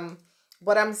 and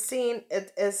what I'm seeing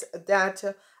it is that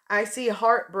I see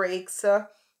heartbreaks,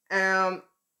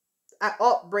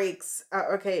 outbreaks.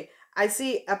 Okay, I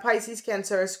see a Pisces,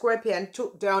 Cancer, Scorpion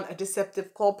took down a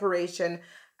deceptive corporation,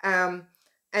 and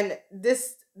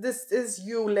this is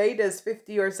you ladies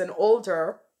 50 years and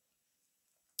older.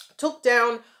 took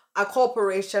down a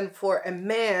corporation for a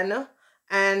man,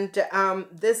 and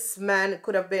this man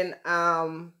could have been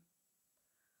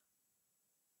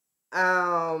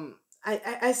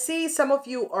I see some of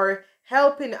you are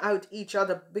helping out each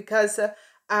other, because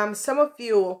some of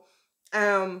you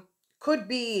could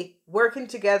be working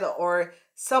together or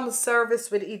some service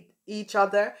with each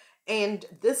other, and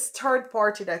this third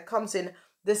party that comes in,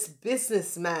 this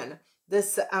businessman,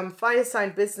 this fire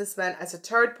sign businessman, as a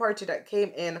third party that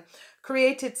came in,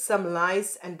 created some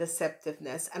lies and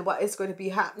deceptiveness. And what is going to be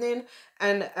happening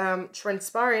and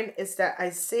transpiring is that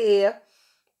I see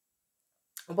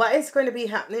what is going to be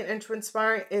happening and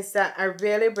transpiring is that I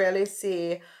really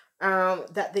see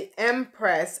that the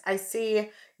Empress, I see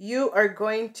you are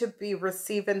going to be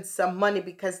receiving some money,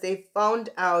 because they found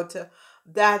out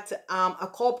that a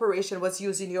corporation was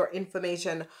using your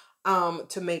information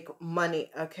to make money.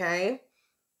 Okay.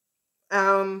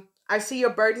 I see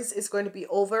your burdens is going to be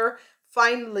over.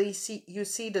 Finally, you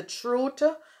see the truth.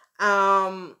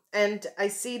 And I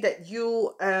see that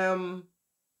you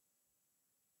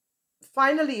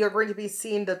finally you're going to be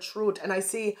seeing the truth, and I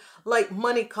see like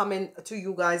money coming to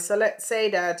you guys. So let's say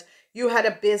that you had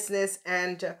a business,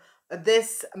 and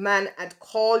this man had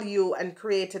called you and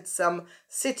created some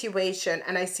situation,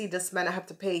 and I see this man have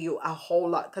to pay you a whole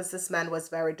lot because this man was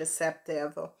very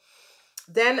deceptive.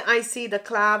 Then I see the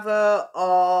claver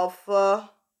of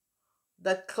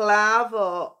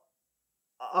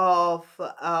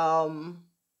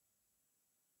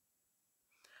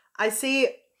I see,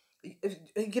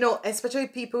 you know, especially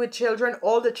people with children,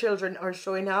 all the children are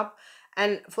showing up.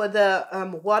 And for the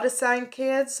water sign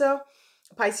kids,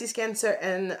 Pisces, Cancer,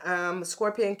 and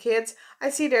Scorpion kids, I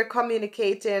see they're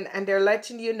communicating and they're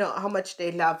letting you know how much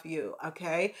they love you,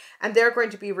 okay? And they're going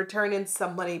to be returning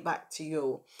some money back to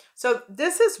you. So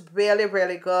this is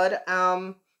really good.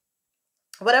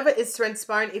 Whatever is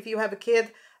transpiring, if you have a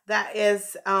kid that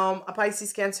is a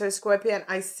Pisces, Cancer, Scorpion,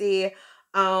 I see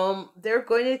they're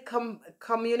going to come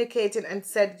communicating and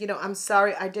said, you know, I'm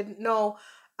sorry, I didn't know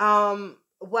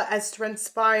what has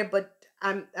transpired, but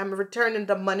I'm returning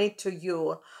the money to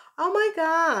you. Oh my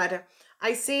God.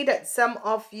 I see that some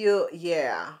of you,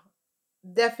 yeah,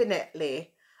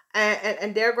 definitely.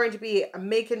 And they're going to be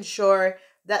making sure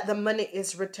that the money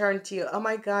is returned to you. Oh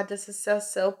my God, this is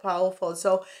so powerful.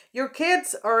 So your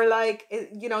kids are like,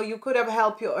 you know, you could have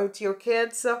helped you out your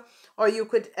kids, or you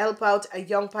could help out a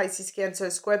young Pisces, Cancer,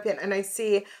 Scorpion. And I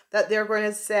see that they're going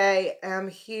to say,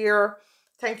 here,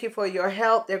 thank you for your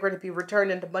help. They're going to be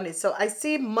returning the money. So I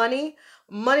see money.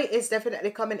 Money is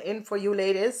definitely coming in for you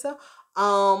ladies,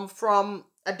 from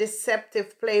a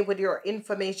deceptive play with your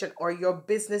information or your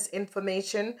business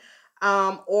information,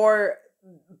 or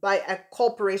by a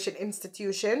corporation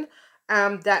institution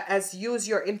that has used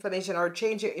your information or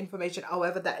changed your information.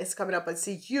 However, that is coming up. I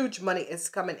see huge money is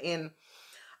coming in.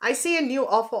 I see a new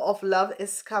offer of love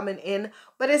is coming in,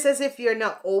 but it's as if you're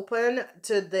not open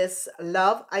to this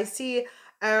love. I see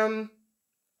a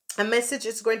message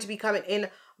is going to be coming in,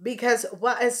 because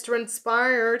what has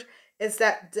transpired is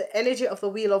that the energy of the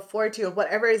Wheel of Fortune,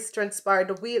 whatever is transpired,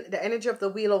 the energy of the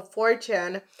Wheel of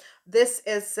Fortune, this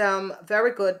is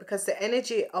very good, because the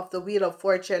energy of the Wheel of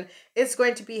Fortune is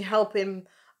going to be helping.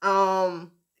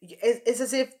 It's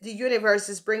as if the universe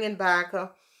is bringing back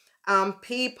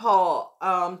people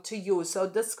to you. So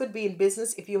this could be in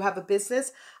business. If you have a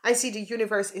business, I see the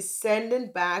universe is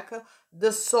sending back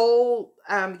the soul,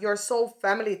 your soul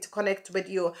family, to connect with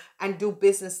you and do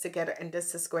business together, and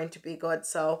this is going to be good.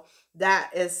 So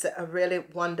that is really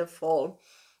wonderful.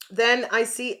 Then I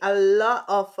see a lot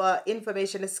of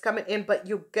information is coming in, but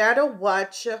you gotta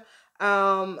watch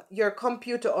your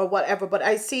computer or whatever. But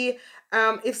I see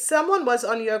if someone was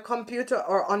on your computer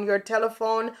or on your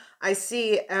telephone, I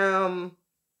see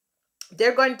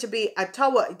they're going to be a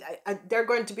tower. They're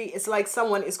going to be, it's like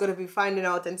someone is going to be finding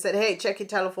out and said, hey, check your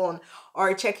telephone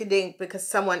or check your thing, because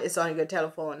someone is on your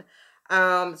telephone.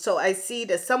 So I see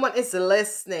that someone is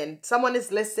listening. Someone is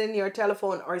listening your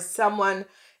telephone, or someone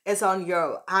is on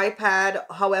your iPad,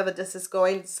 however this is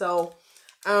going. So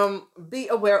be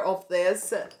aware of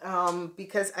this,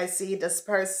 because I see this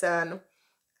person,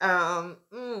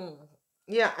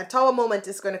 yeah, a tower moment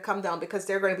is going to come down, because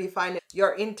they're going to be finding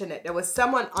your internet. There was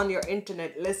someone on your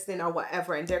internet listening or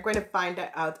whatever, and they're going to find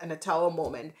that out, and a tower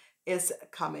moment is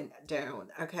coming down.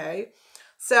 Okay,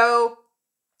 so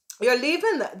you're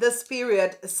leaving this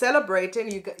period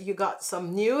celebrating. You got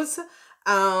some news.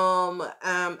 And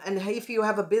if you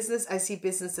have a business, I see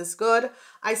business is good.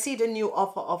 I see the new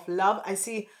offer of love. I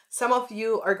see some of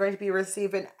you are going to be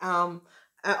receiving an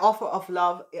offer of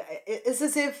love. It's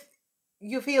as if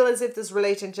you feel as if this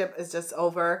relationship is just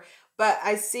over, but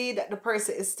I see that the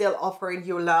person is still offering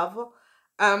you love.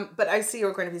 But I see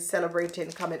you're going to be celebrating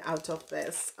coming out of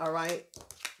this. All right.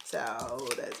 So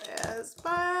this is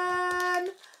fun.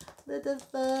 This is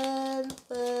fun.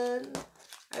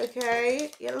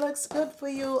 Okay. It looks good for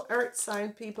you, Earth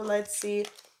sign people. Let's see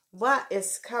what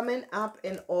is coming up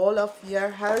in all of your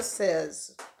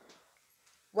houses.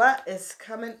 What is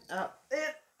coming up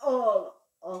in all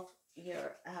of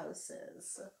your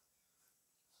houses?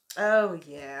 Oh,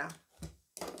 yeah.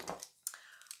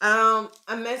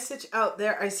 A message out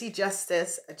there. I see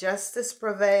justice. Justice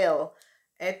prevail.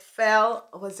 It fell,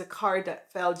 was a card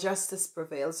that fell, justice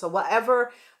prevail. So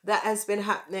whatever that has been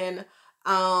happening,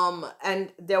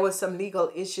 and there was some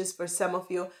legal issues for some of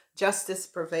you, justice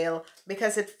prevail,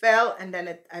 because it fell and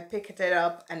then I picked it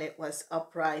up and it was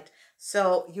upright.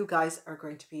 So you guys are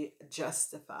going to be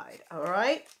justified. All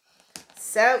right.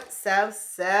 So.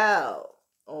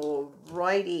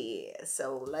 Alrighty.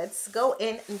 So let's go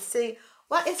in and see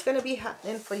what is going to be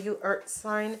happening for you, Earth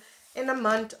sign, in the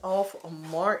month of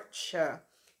March.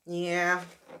 Yeah,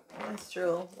 that's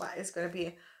true. What is going to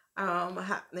be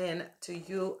happening to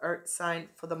you, Earth sign,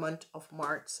 for the month of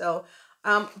March? So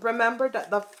remember that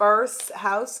the first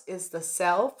house is the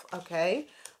self. Okay,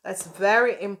 that's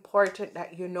very important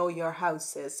that you know your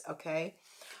houses. Okay.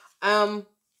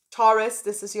 Taurus,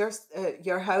 this is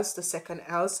your house, the second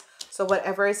house. So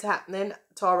whatever is happening,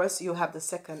 Taurus, you have the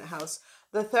second house.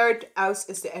 The third house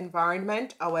is the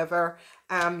environment. However,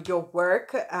 your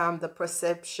work, the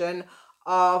perception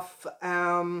of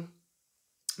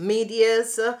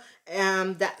medias,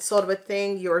 that sort of a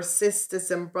thing, your sisters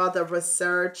and brother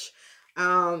research,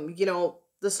 you know,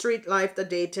 the street life, the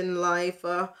dating life,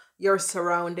 your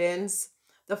surroundings.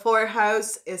 The fourth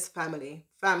house is family,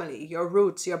 your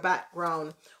roots, your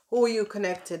background, who you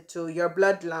connected to, your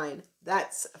bloodline.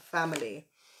 That's family.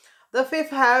 The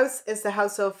fifth house is the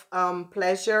house of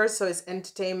pleasure. So it's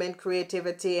entertainment,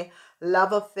 creativity,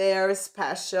 love affairs,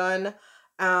 passion,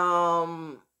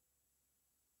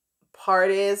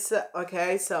 parties.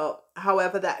 Okay, so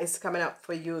however that is coming up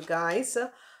for you guys.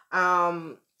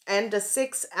 And the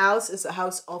sixth house is the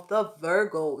house of the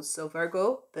Virgos. So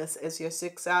Virgo, this is your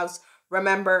sixth house.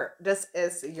 Remember, this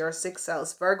is your sixth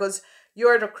house. Virgos,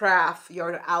 you're the craft,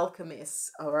 you're the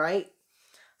alchemist. All right.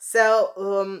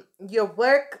 So your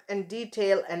work and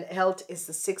detail and health is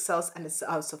the sixth house, and it's the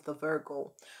house of the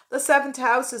Virgo. The seventh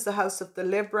house is the house of the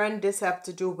Libran. This have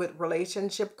to do with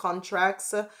relationship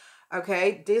contracts.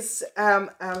 Okay, this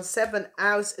seventh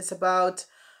house is about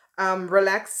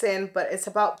relaxing, but it's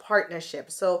about partnership.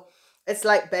 So it's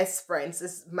like best friends,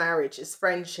 it's marriage, it's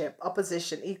friendship,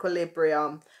 opposition,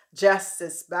 equilibrium,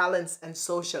 justice, balance, and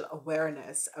social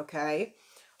awareness. Okay.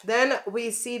 Then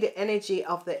we see the energy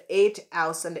of the eighth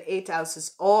house, and the eighth house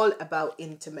is all about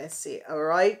intimacy. All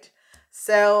right.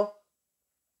 So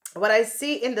what I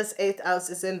see in this eighth house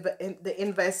is in the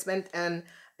investment and,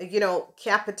 you know,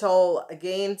 capital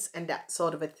gains and that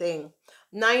sort of a thing.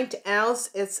 Ninth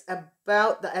house is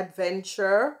about the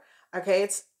adventure. Okay.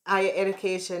 It's higher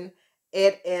education.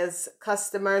 It is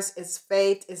customers. It's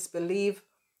faith. It's belief.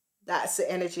 That's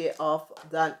the energy of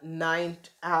the ninth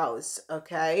house.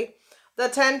 Okay. The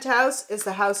 10th house is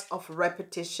the house of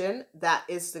repetition. That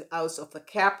is the house of the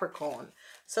Capricorn.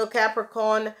 So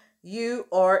Capricorn, you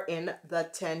are in the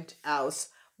 10th house.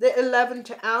 The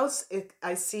 11th house,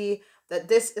 I see that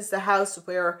this is the house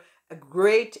where a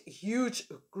great, huge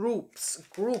groups,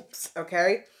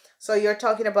 okay? So you're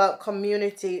talking about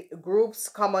community groups,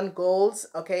 common goals,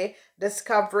 okay?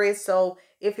 Discovery. So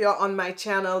if you're on my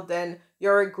channel, then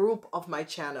you're a group of my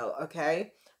channel,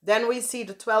 okay? Then we see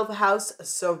the 12th house,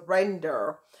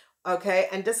 surrender. Okay,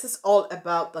 and this is all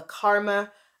about the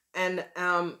karma and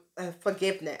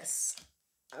forgiveness.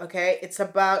 Okay, it's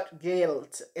about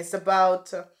guilt. It's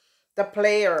about the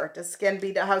player. This can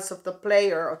be the house of the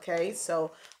player. Okay,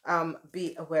 so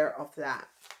be aware of that.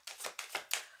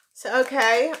 So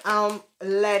okay,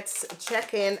 let's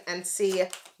check in and see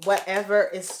whatever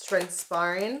is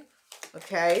transpiring.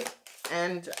 Okay,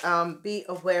 and be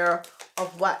aware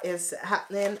of what is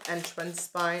happening and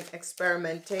transpiring,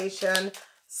 experimentation.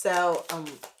 So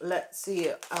let's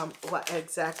see what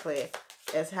exactly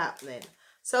is happening.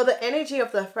 So the energy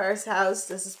of the first house,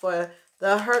 this is for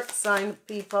the heart sign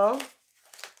people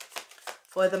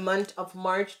for the month of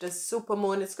March. The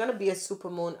supermoon, it's going to be a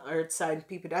supermoon, earth sign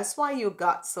people. That's why you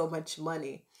got so much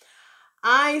money.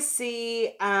 I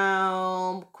see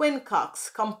Queen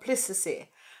Cox, complicity.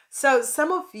 So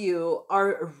some of you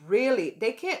are really,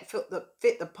 they can't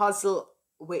fit the puzzle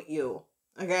with you,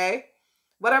 okay?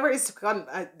 Whatever is,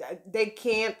 they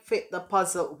can't fit the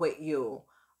puzzle with you,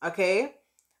 okay?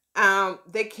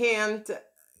 They can't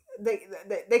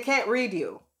they can't read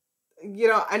you, you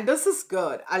know, and this is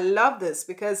good. I love this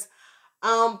because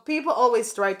people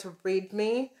always try to read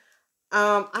me.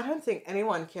 I don't think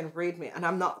anyone can read me, and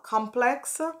I'm not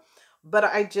complex, but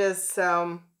I just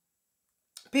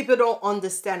people don't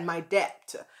understand my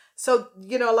depth. So,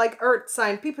 you know, like earth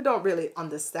sign, people don't really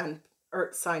understand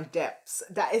earth sign depths.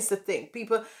 That is the thing.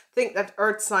 People think that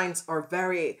earth signs are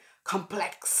very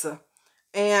complex.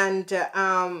 And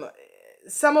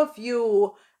some of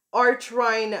you are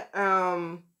trying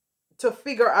to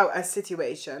figure out a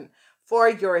situation for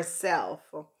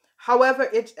yourself. However,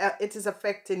 it is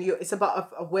affecting you. It's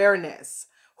about awareness,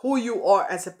 who you are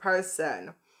as a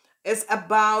person. It's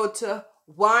about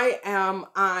why am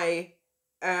I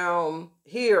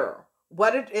here?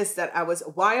 What it is that I was,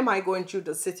 why am I going through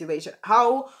the situation?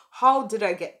 How did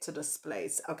I get to this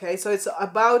place? Okay, so it's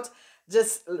about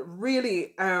just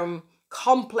really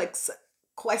complex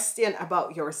question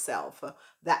about yourself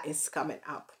that is coming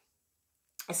up.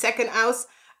 Second house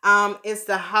is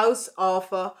the house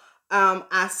of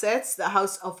assets, the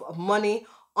house of money,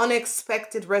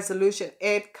 unexpected resolution.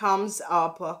 It comes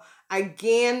up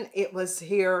again. It was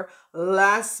here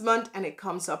last month and it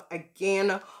comes up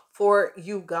again for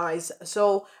you guys.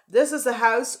 So this is the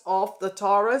house of the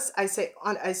Taurus. I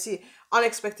see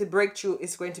unexpected breakthrough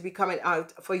is going to be coming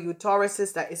out for you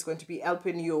Tauruses. That is going to be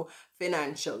helping you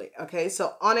financially. Okay,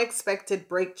 so unexpected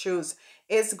breakthroughs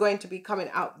is going to be coming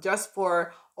out just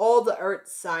for all the earth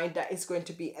sign. That is going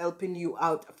to be helping you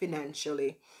out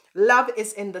financially. Love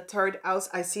is in the third house.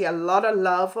 I see a lot of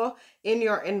love in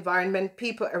your environment,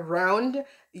 people around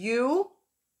you.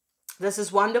 This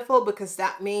is wonderful because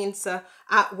that means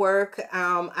at work,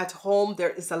 at home, there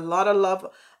is a lot of love.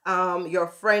 Your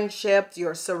friendship,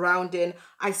 your surrounding,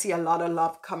 I see a lot of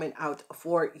love coming out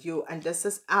for you. And this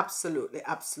is absolutely,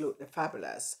 absolutely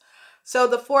fabulous. So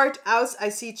the fourth house, I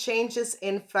see changes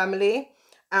in family,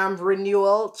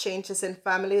 renewal, changes in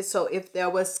family. So if there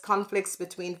was conflicts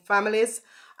between families,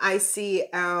 I see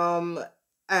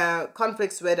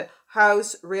conflicts with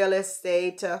house, real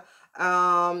estate,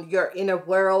 your inner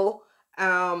world,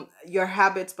 your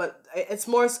habits, but it's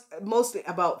mostly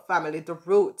about family, the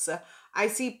roots. I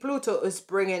see Pluto is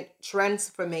bringing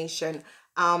transformation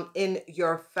in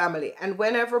your family, and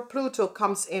whenever Pluto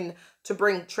comes in to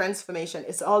bring transformation,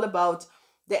 it's all about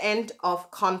the end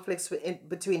of conflicts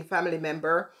between family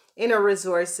member, inner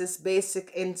resources,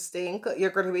 basic instinct.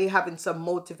 You're going to be having some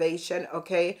motivation.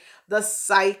 Okay, the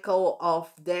cycle of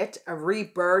death, a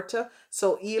rebirth,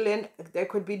 so healing. There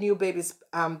could be new babies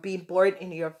being born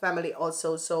in your family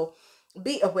also, so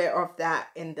be aware of that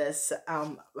in this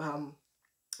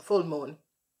full moon.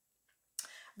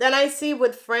 Then I see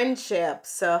with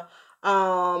friendships,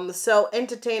 so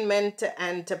entertainment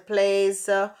and plays,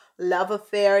 love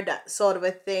affair, that sort of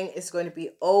a thing is going to be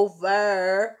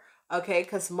over. Okay,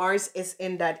 because Mars is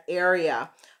in that area.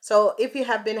 So if you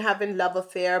have been having love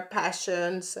affair,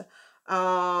 passions,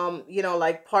 you know,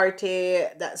 like party,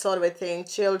 that sort of a thing,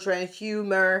 children,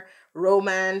 humor,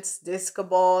 romance, disco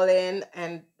balling,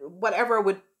 and whatever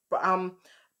with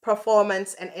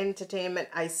performance and entertainment,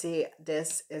 I see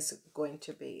this is going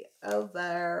to be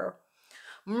over.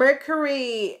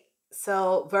 Mercury.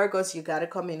 So Virgos, you got to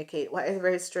communicate. Whatever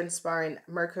is transpiring,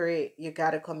 Mercury, you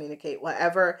got to communicate.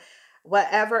 Whatever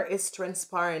is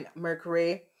transpiring,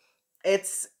 Mercury,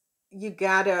 it's you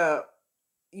gotta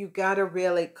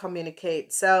really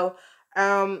communicate. So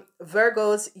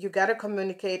Virgos, you gotta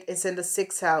communicate. It's in the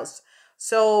sixth house.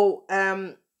 So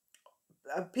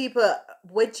people,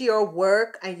 with your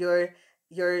work and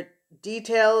your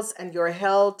details and your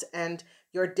health and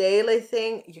your daily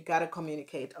thing, you got to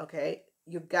communicate. Okay,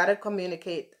 you got to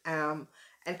communicate and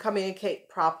communicate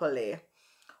properly.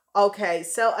 Okay,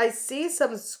 so I see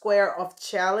some square of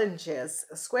challenges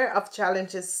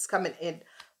coming in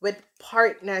with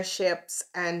partnerships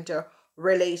and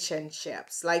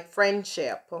relationships, like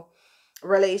friendship,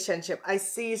 relationship. I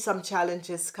see some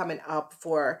challenges coming up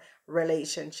for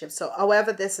relationships. So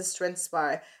however this is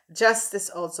transpired, justice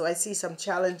also, I see some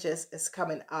challenges is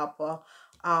coming up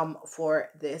for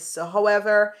this. So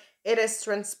however it is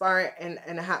transpiring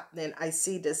and happening, I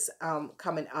see this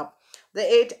coming up. The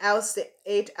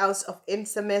eighth house of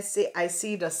intimacy, I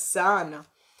see the sun.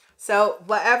 So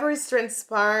whatever is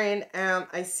transpiring,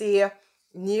 I see a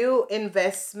new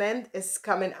investment is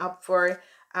coming up for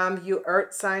you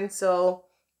earth sign. So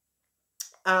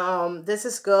this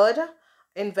is good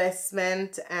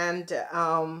investment, and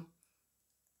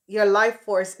your life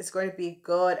force is going to be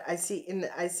good. I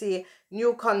see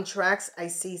new contracts, I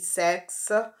see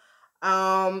sex.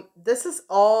 This is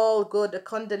all good. The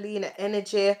Kundalini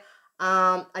energy.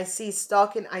 I see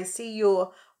stalking. I see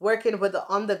you working with the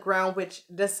underground, which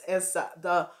this is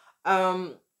the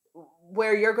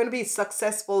where you're going to be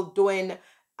successful doing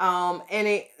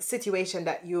any situation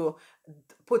that you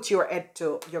put your head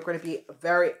to. You're going to be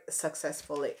very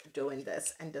successfully doing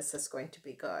this, and this is going to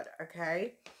be good.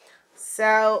 Okay,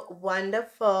 so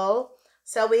wonderful.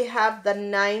 So we have the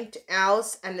ninth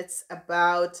house, and it's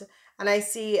about, and I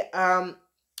see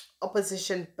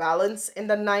opposition balance in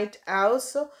the ninth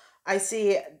house. I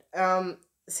see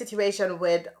situation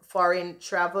with foreign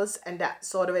travels and that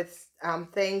sort of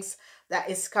things that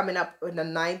is coming up in the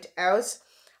ninth house.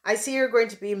 I see you're going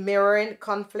to be mirroring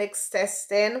conflicts,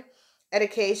 testing,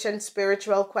 education,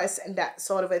 spiritual quests, and that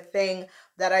sort of a thing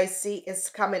that I see is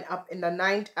coming up in the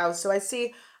ninth house. So I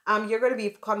see you're going to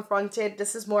be confronted.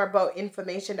 This is more about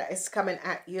information that is coming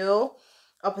at you.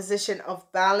 Opposition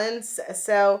of balance.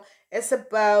 So it's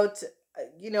about,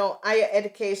 you know, higher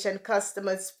education,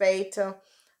 customers, fate,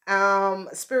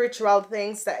 spiritual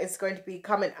things that is going to be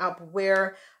coming up,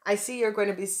 where I see you're going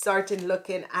to be starting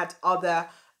looking at other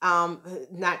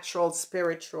natural,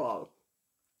 spiritual.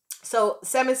 So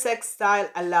semi-sextile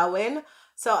allowing.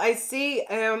 So I see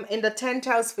in the 10th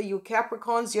house for you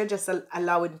Capricorns, you're just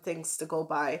allowing things to go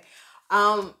by.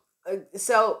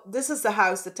 So this is the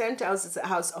house, the 10th house is a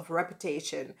house of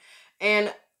reputation.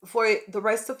 And for the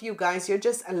rest of you guys, you're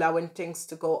just allowing things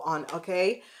to go on,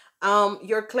 okay?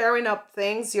 You're clearing up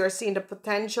things, you're seeing the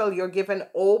potential, you're given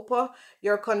hope,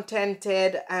 you're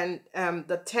contented, and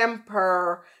the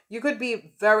temper, you could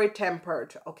be very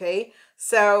tempered, okay?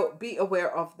 So be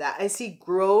aware of that. I see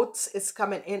growth is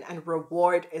coming in and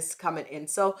reward is coming in.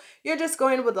 So you're just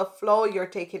going with the flow, you're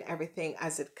taking everything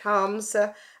as it comes,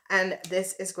 and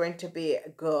this is going to be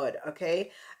good,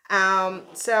 okay?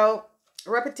 So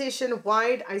repetition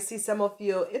wide, I see some of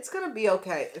you, it's gonna be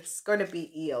okay, it's gonna be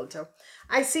healed.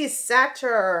 I see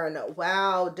Saturn,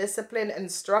 wow, discipline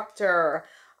and structure.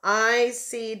 I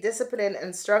see discipline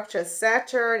and structure.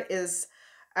 Saturn is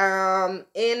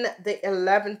in the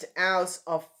 11th house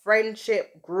of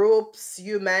friendship, groups,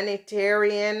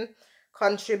 humanitarian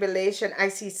contribution. I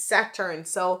see Saturn.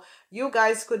 So you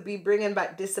guys could be bringing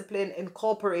back discipline in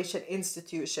corporation,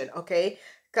 institution, okay?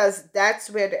 Because that's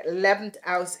where the 11th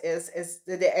house is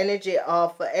the energy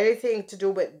of anything to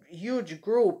do with huge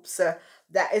groups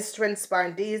that is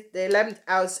transparent. The 11th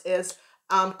house is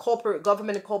corporate,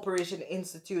 government, corporation,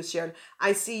 institution.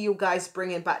 I see you guys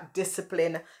bringing back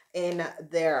discipline in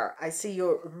there. I see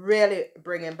you really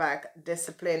bringing back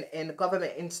discipline in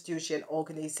government, institution,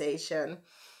 organization.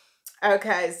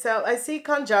 Okay, so I see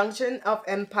conjunction of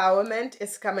empowerment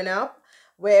is coming up,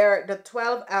 where the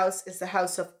 12th house is the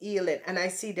house of healing, and I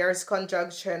see there's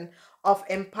conjunction of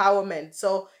empowerment.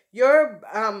 So you're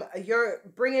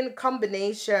bringing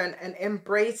combination and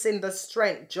embracing the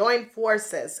strength, join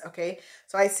forces, okay?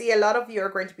 So I see a lot of you are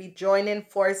going to be joining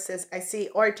forces. I see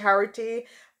authority,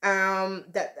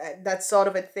 that sort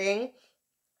of a thing.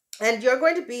 And you're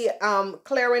going to be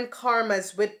clearing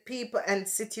karmas with people and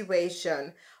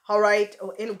situation, all right,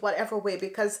 in whatever way,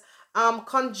 because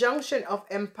conjunction of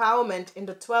empowerment in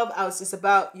the 12th house is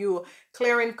about you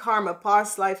clearing karma,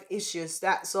 past life issues,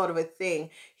 that sort of a thing,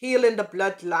 healing the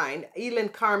bloodline, healing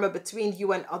karma between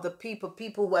you and other people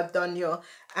who have done you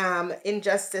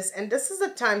injustice. And this is a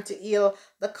time to heal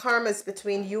the karmas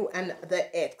between you and the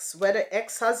ex, whether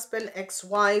ex-husband,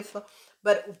 ex-wife,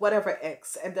 but whatever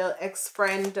ex, and the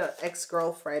ex-friend,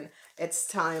 ex-girlfriend, it's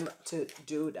time to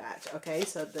do that, okay?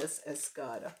 So this is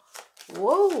good.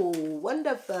 Whoa,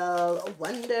 wonderful,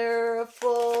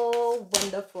 wonderful,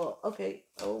 wonderful. Okay,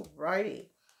 alrighty.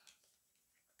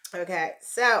 Okay,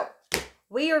 so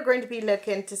we are going to be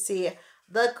looking to see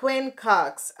the Queen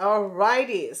Cocks.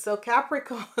 Alrighty, so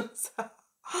Capricorns.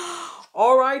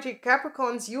 Alrighty,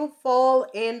 Capricorns, you fall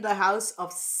in the house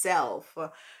of self.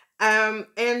 And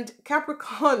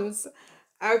Capricorns,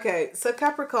 okay, so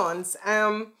Capricorns,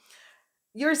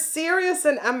 you're serious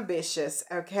and ambitious,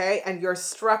 okay, and you're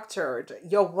structured,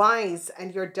 you're wise,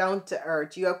 and you're down to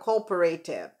earth, you're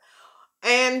cooperative.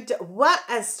 And what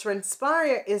has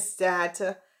transpired is that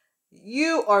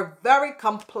you are very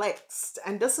complex,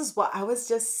 and this is what I was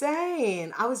just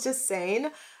saying. I was just saying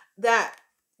that,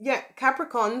 yeah,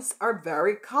 Capricorns are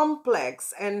very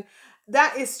complex, and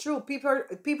that is true. People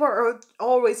are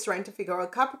always trying to figure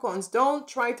out Capricorns. Don't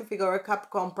try to figure out a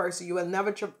Capricorn person. You will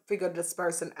never figure this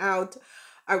person out.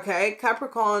 Okay,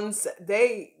 Capricorns,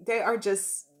 they are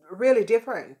just really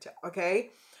different. Okay,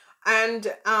 and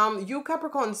you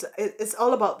Capricorns, it's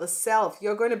all about the self.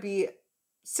 You're going to be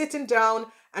sitting down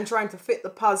and trying to fit the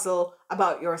puzzle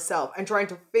about yourself and trying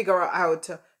to figure out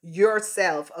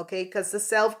yourself. Okay, because the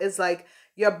self is like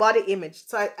your body image.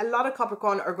 So a lot of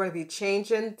Capricorn are going to be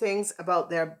changing things about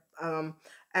their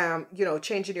you know,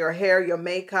 changing your hair, your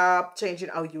makeup, changing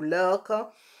how you look.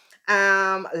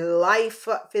 Life,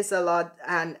 physiology,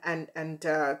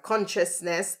 and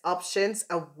consciousness options,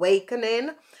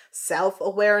 awakening,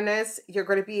 self-awareness. You're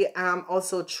going to be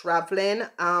also traveling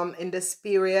in this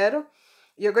period.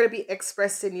 You're going to be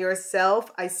expressing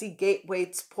yourself. I see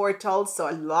gateways, portals. So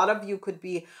a lot of you could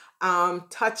be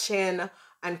touching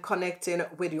and connecting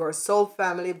with your soul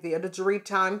family via the dream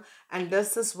time. And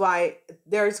this is why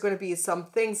there's going to be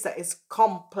some things that is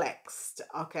complex.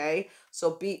 Okay.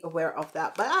 So be aware of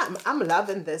that. But I'm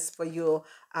loving this for you,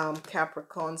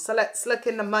 Capricorn. So let's look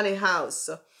in the money house.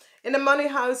 In the money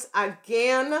house,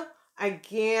 again,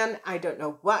 I don't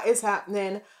know what is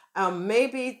happening.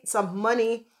 Maybe some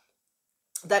money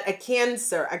that a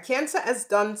Cancer has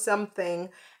done something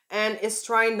and is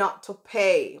trying not to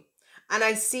pay. And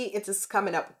I see it is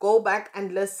coming up. Go back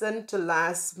and listen to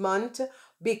last month,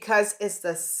 because it's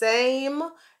the same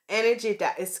energy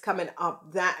that is coming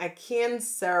up, that a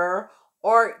Cancer,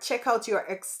 or check out your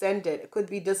extended, it could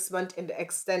be this month in the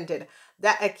extended,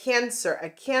 that a Cancer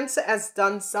has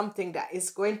done something that is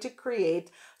going to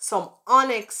create some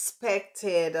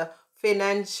unexpected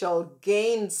financial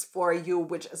gains for you,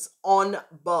 which is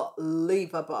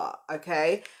unbelievable.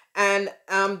 Okay. And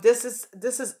this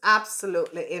is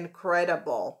absolutely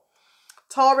incredible.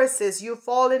 Tauruses, you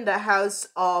fall in the house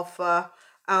of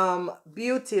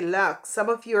beauty, luck. Some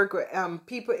of you are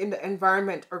people in the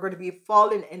environment are going to be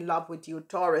falling in love with you,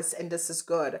 Taurus, and this is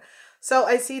good. So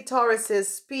I see Taurus's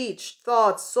speech,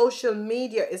 thoughts, social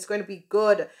media is going to be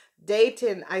good.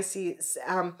 Dating, I see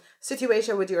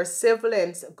situation with your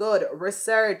siblings, good.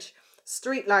 Research,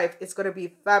 street life, it's going to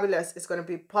be fabulous. It's going to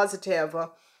be positive.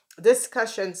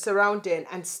 Discussion surrounding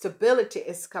and stability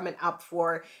is coming up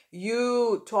for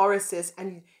you, Tauruses,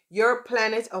 and your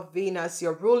planet of Venus,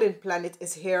 your ruling planet,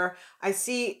 is here. I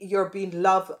see you're being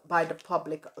loved by the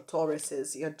public,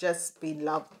 Tauruses. You're just being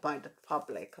loved by the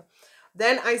public.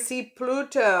 Then I see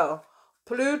Pluto.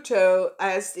 Pluto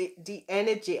as the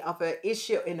energy of an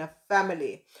issue in a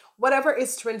family. Whatever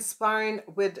is transpiring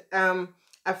with a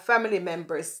family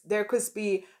members, there could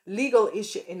be legal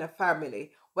issue in a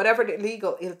family. Whatever the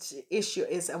legal issue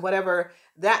is, and whatever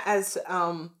that has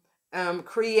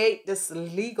create this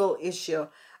legal issue,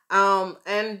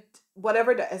 and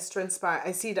whatever that has transpired,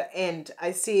 I see the end.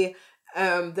 I see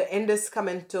the end is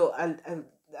coming to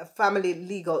a family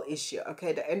legal issue.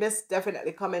 Okay, the end is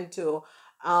definitely coming to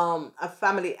a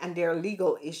family and their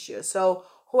legal issue. So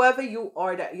whoever you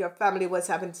are that your family was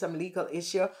having some legal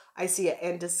issue, I see an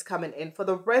end is coming in. For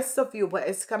the rest of you, what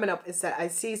is coming up is that I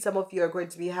see some of you are going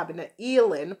to be having an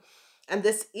healing, and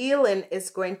this healing is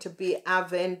going to be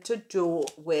having to do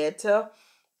with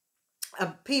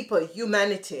people,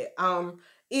 humanity,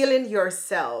 healing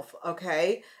yourself.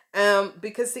 Okay.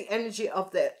 Because the energy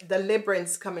of the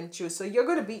deliverance coming through, so you're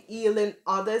going to be healing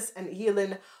others and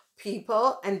healing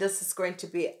people, and this is going to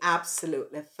be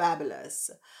absolutely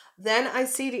fabulous. Then I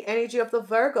see the energy of the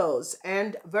Virgos,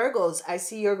 and Virgos, I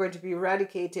see you're going to be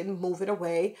eradicating, moving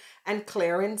away, and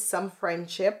clearing some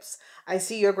friendships. I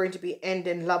see you're going to be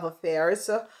ending love affairs,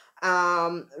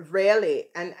 really,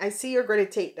 and I see you're going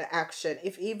to take the action.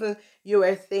 If even you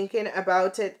were thinking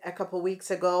about it a couple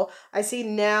weeks ago, I see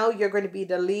now you're going to be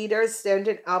the leader,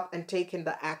 standing up and taking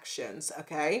the actions.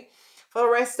 Okay. For the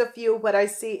rest of you, what I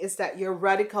see is that you're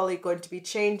radically going to be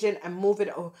changing and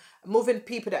moving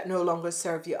people that no longer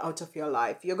serve you out of your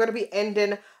life. You're going to be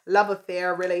ending love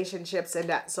affair, relationships, and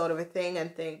that sort of a thing,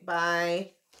 and think,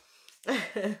 bye.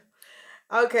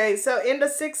 Okay, so in the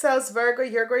 6th house, Virgo,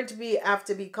 you're going to have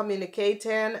to be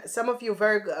communicating. Some of you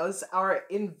Virgos are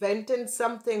inventing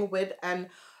something with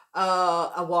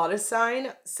a water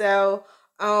sign. So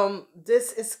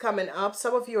this is coming up.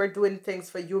 Some of you are doing things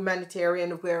for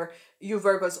humanitarian, where you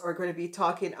Virgos are going to be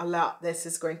talking a lot. This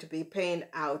is going to be paying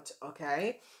out.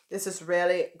 Okay, this is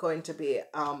really going to be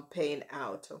paying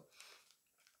out.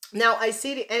 Now I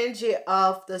see the energy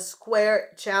of the square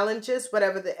challenges,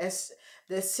 whatever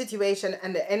the situation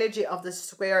and the energy of the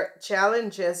square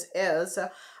challenges is.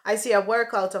 I see a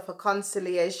workout of a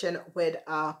conciliation with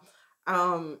a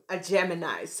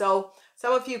Gemini. So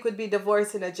some of you could be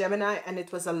divorcing a Gemini, and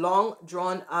it was a long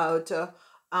drawn out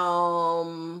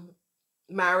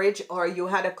marriage, or you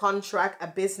had a contract, a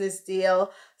business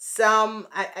deal.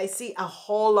 I see a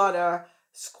whole lot of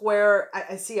square.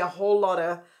 I see a whole lot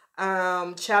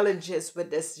of challenges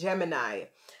with this Gemini.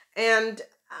 And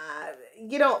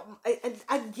you know,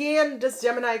 again, this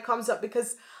Gemini comes up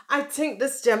because I think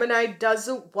this Gemini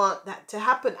doesn't want that to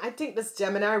happen. I think this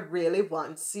Gemini really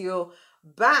wants you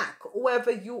back,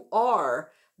 whoever you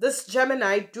are. This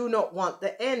Gemini do not want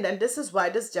the end, and this is why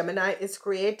this Gemini is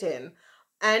creating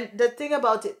And the thing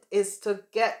about it is to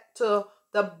get to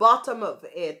the bottom of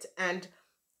it and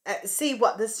see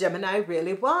what this Gemini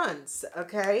really wants,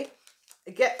 okay?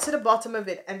 Get to the bottom of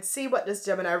it and see what this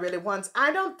Gemini really wants.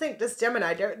 I don't think this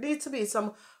Gemini, there needs to be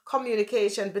some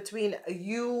communication between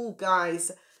you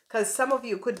guys, because some of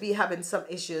you could be having some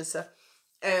issues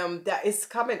that is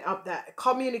coming up. That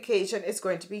communication is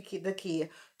going to be the key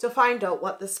to find out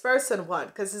what this person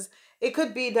wants, because it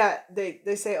could be that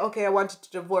they say, okay, I want you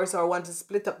to divorce or I want to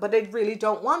split up, but they really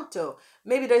don't want to.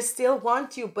 Maybe they still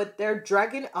want you, but they're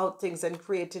dragging out things and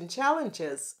creating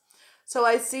challenges. So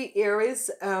I see Aries,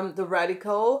 the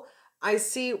radical. I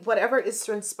see whatever is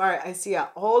transpired. I see a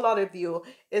whole lot of you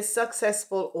is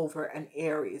successful over an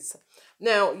Aries.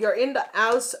 Now, you're in the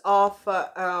house of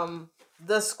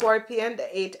the Scorpion, the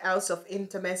 8th house of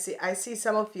intimacy. I see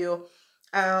some of you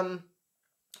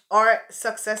are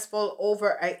successful over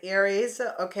an Aries,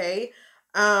 okay?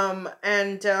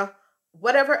 And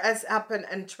whatever has happened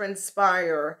and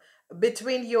transpire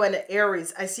between you and the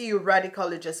Aries, I see you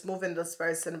radically just moving this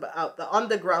person out, the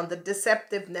underground, the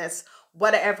deceptiveness,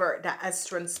 whatever that has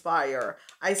transpired.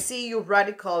 I see you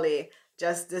radically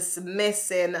just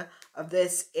dismissing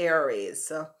this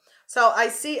Aries. So I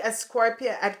see a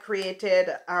Scorpio had created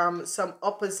some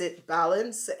opposite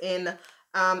balance in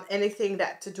anything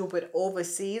that to do with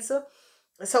overseas.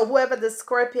 So whoever the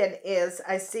Scorpion is,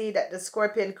 I see that the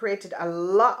Scorpion created a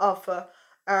lot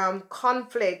of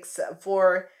conflicts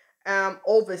for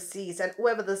overseas. And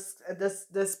whoever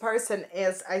this person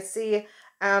is, I see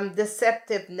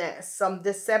deceptiveness, some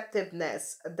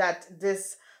deceptiveness that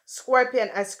this Scorpion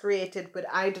has created with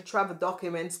either travel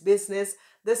documents, business.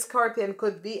 This Scorpion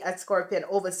could be a Scorpion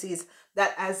overseas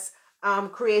that has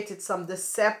created some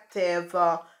deceptive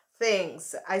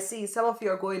things. I see some of you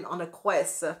are going on a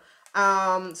quest.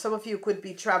 Some of you could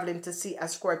be traveling to see a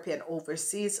Scorpion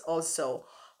overseas also,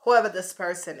 whoever this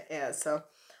person is.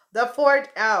 The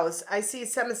 4th house, I see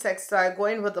semi-sextile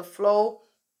going with the flow.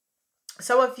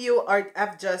 Some of you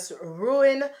have just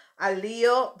ruined a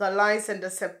Leo, the lies and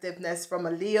deceptiveness from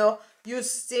a Leo. You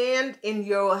stand in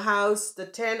your house, the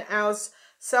 10th house.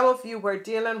 Some of you were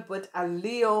dealing with a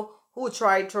Leo who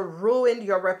tried to ruin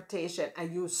your reputation,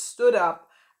 and you stood up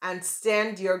and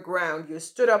stand your ground. You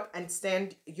stood up and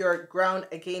stand your ground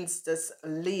against this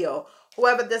Leo.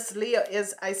 Whoever this Leo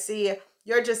is, I see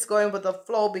you're just going with the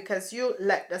flow because you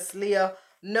let this Leo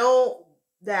know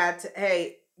that,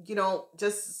 hey, you know,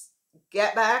 just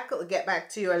get back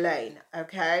to your lane,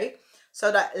 okay?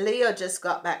 So that Leo just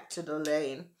got back to the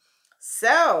lane.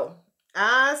 So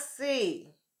I see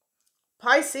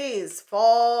Pisces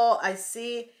fall. I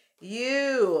see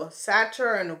you,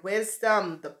 Saturn,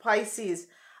 wisdom, the Pisces.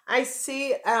 I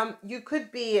see you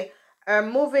could be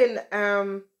moving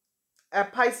a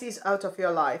Pisces out of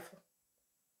your life.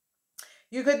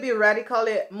 You could be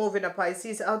radically moving a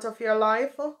Pisces out of your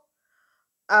life.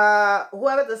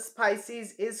 Whoever the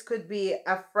Pisces is could be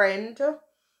a friend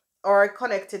or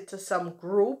connected to some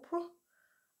group.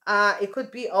 It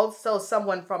could be also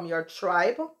someone from your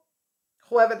tribe,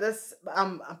 whoever this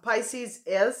Pisces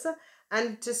is.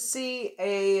 And to see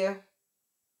a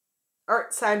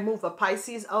earth sign move a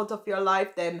Pisces out of your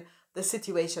life, then the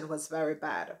situation was very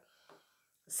bad.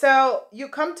 So you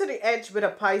come to the edge with a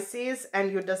Pisces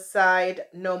and you decide,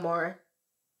 no more.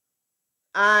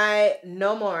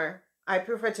 No more. I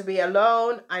prefer to be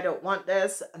alone. I don't want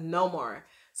this. No more.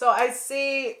 So I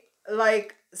see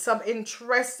like some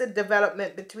interested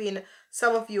development between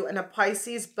some of you and a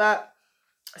Pisces, but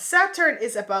Saturn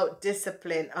is about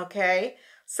discipline, okay?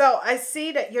 So I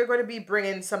see that you're going to be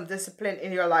bringing some discipline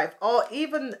in your life, or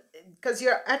even because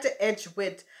you're at the edge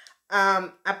with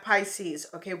a Pisces,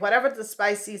 okay? Whatever the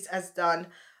Pisces has done,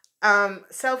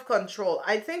 self-control.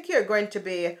 I think you're going to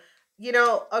be, you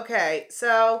know, okay,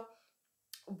 so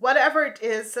whatever it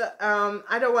is,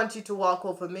 I don't want you to walk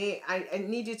over me. I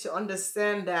need you to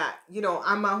understand that, you know,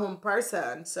 I'm my home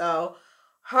person. So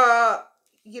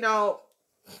you know,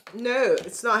 no,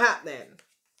 it's not happening.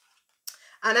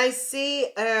 And I see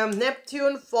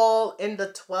Neptune fall in the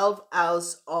 12th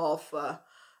house of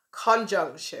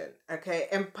conjunction, okay?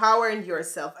 Empowering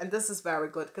yourself. And this is very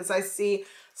good because I see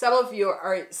some of you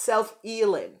are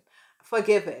self-healing,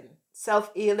 forgiving,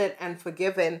 self-healing and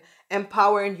forgiving,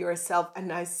 empowering yourself.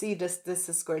 And I see this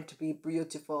is going to be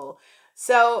beautiful.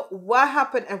 So what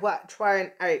happened and what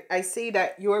I see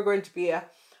that you're going to be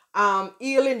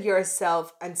healing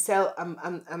yourself and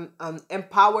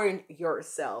empowering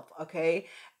yourself, okay?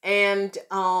 And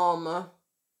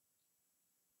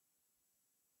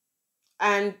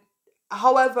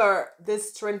however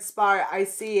this transpire, I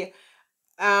see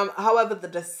however the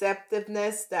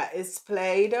deceptiveness that is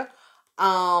played,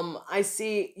 I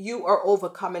see you are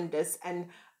overcoming this, and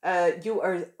you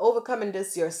are overcoming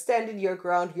this. You're standing your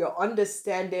ground. You're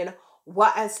understanding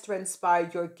what has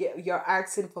transpired. You're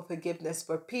asking for forgiveness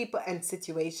for people and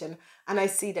situation, and I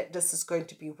see that this is going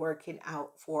to be working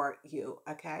out for you.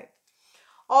 Okay.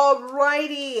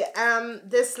 Alrighty.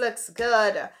 This looks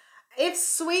good. If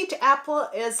Sweet Apple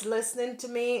is listening to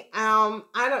me, I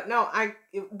don't know.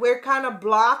 We're kind of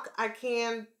blocked. I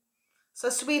can't. So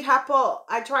Sweet Apple,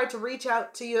 I tried to reach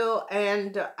out to you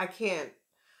and I can't.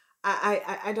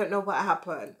 I don't know what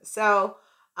happened. So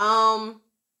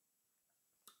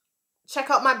check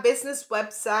out my business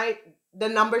website. The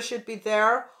number should be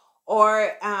there,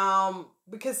 or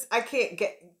because I can't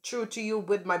get through to you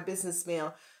with my business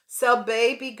mail. So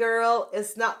baby girl,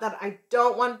 it's not that I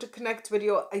don't want to connect with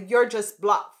you. You're just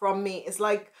blocked from me. It's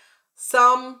like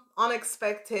some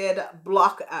unexpected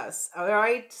block us. All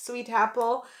right, Sweet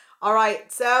Apple. All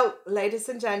right. So ladies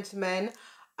and gentlemen,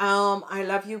 I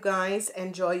love you guys.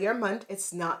 Enjoy your month.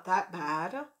 It's not that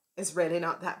bad. It's really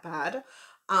not that bad.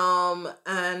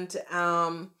 And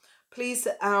please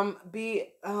be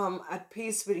at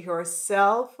peace with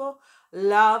yourself.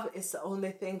 Love is the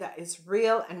only thing that is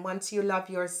real, and once you love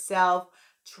yourself,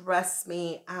 trust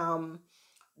me,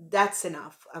 that's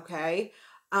enough. Okay.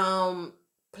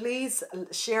 Please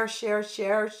share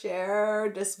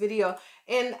this video,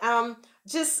 and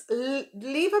just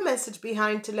leave a message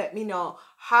behind to let me know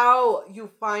how you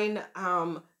find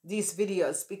these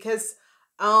videos, because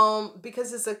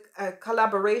it's a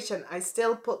collaboration. I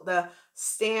still put the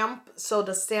stamp, so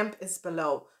the stamp is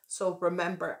below. So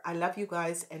remember, I love you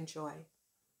guys. Enjoy.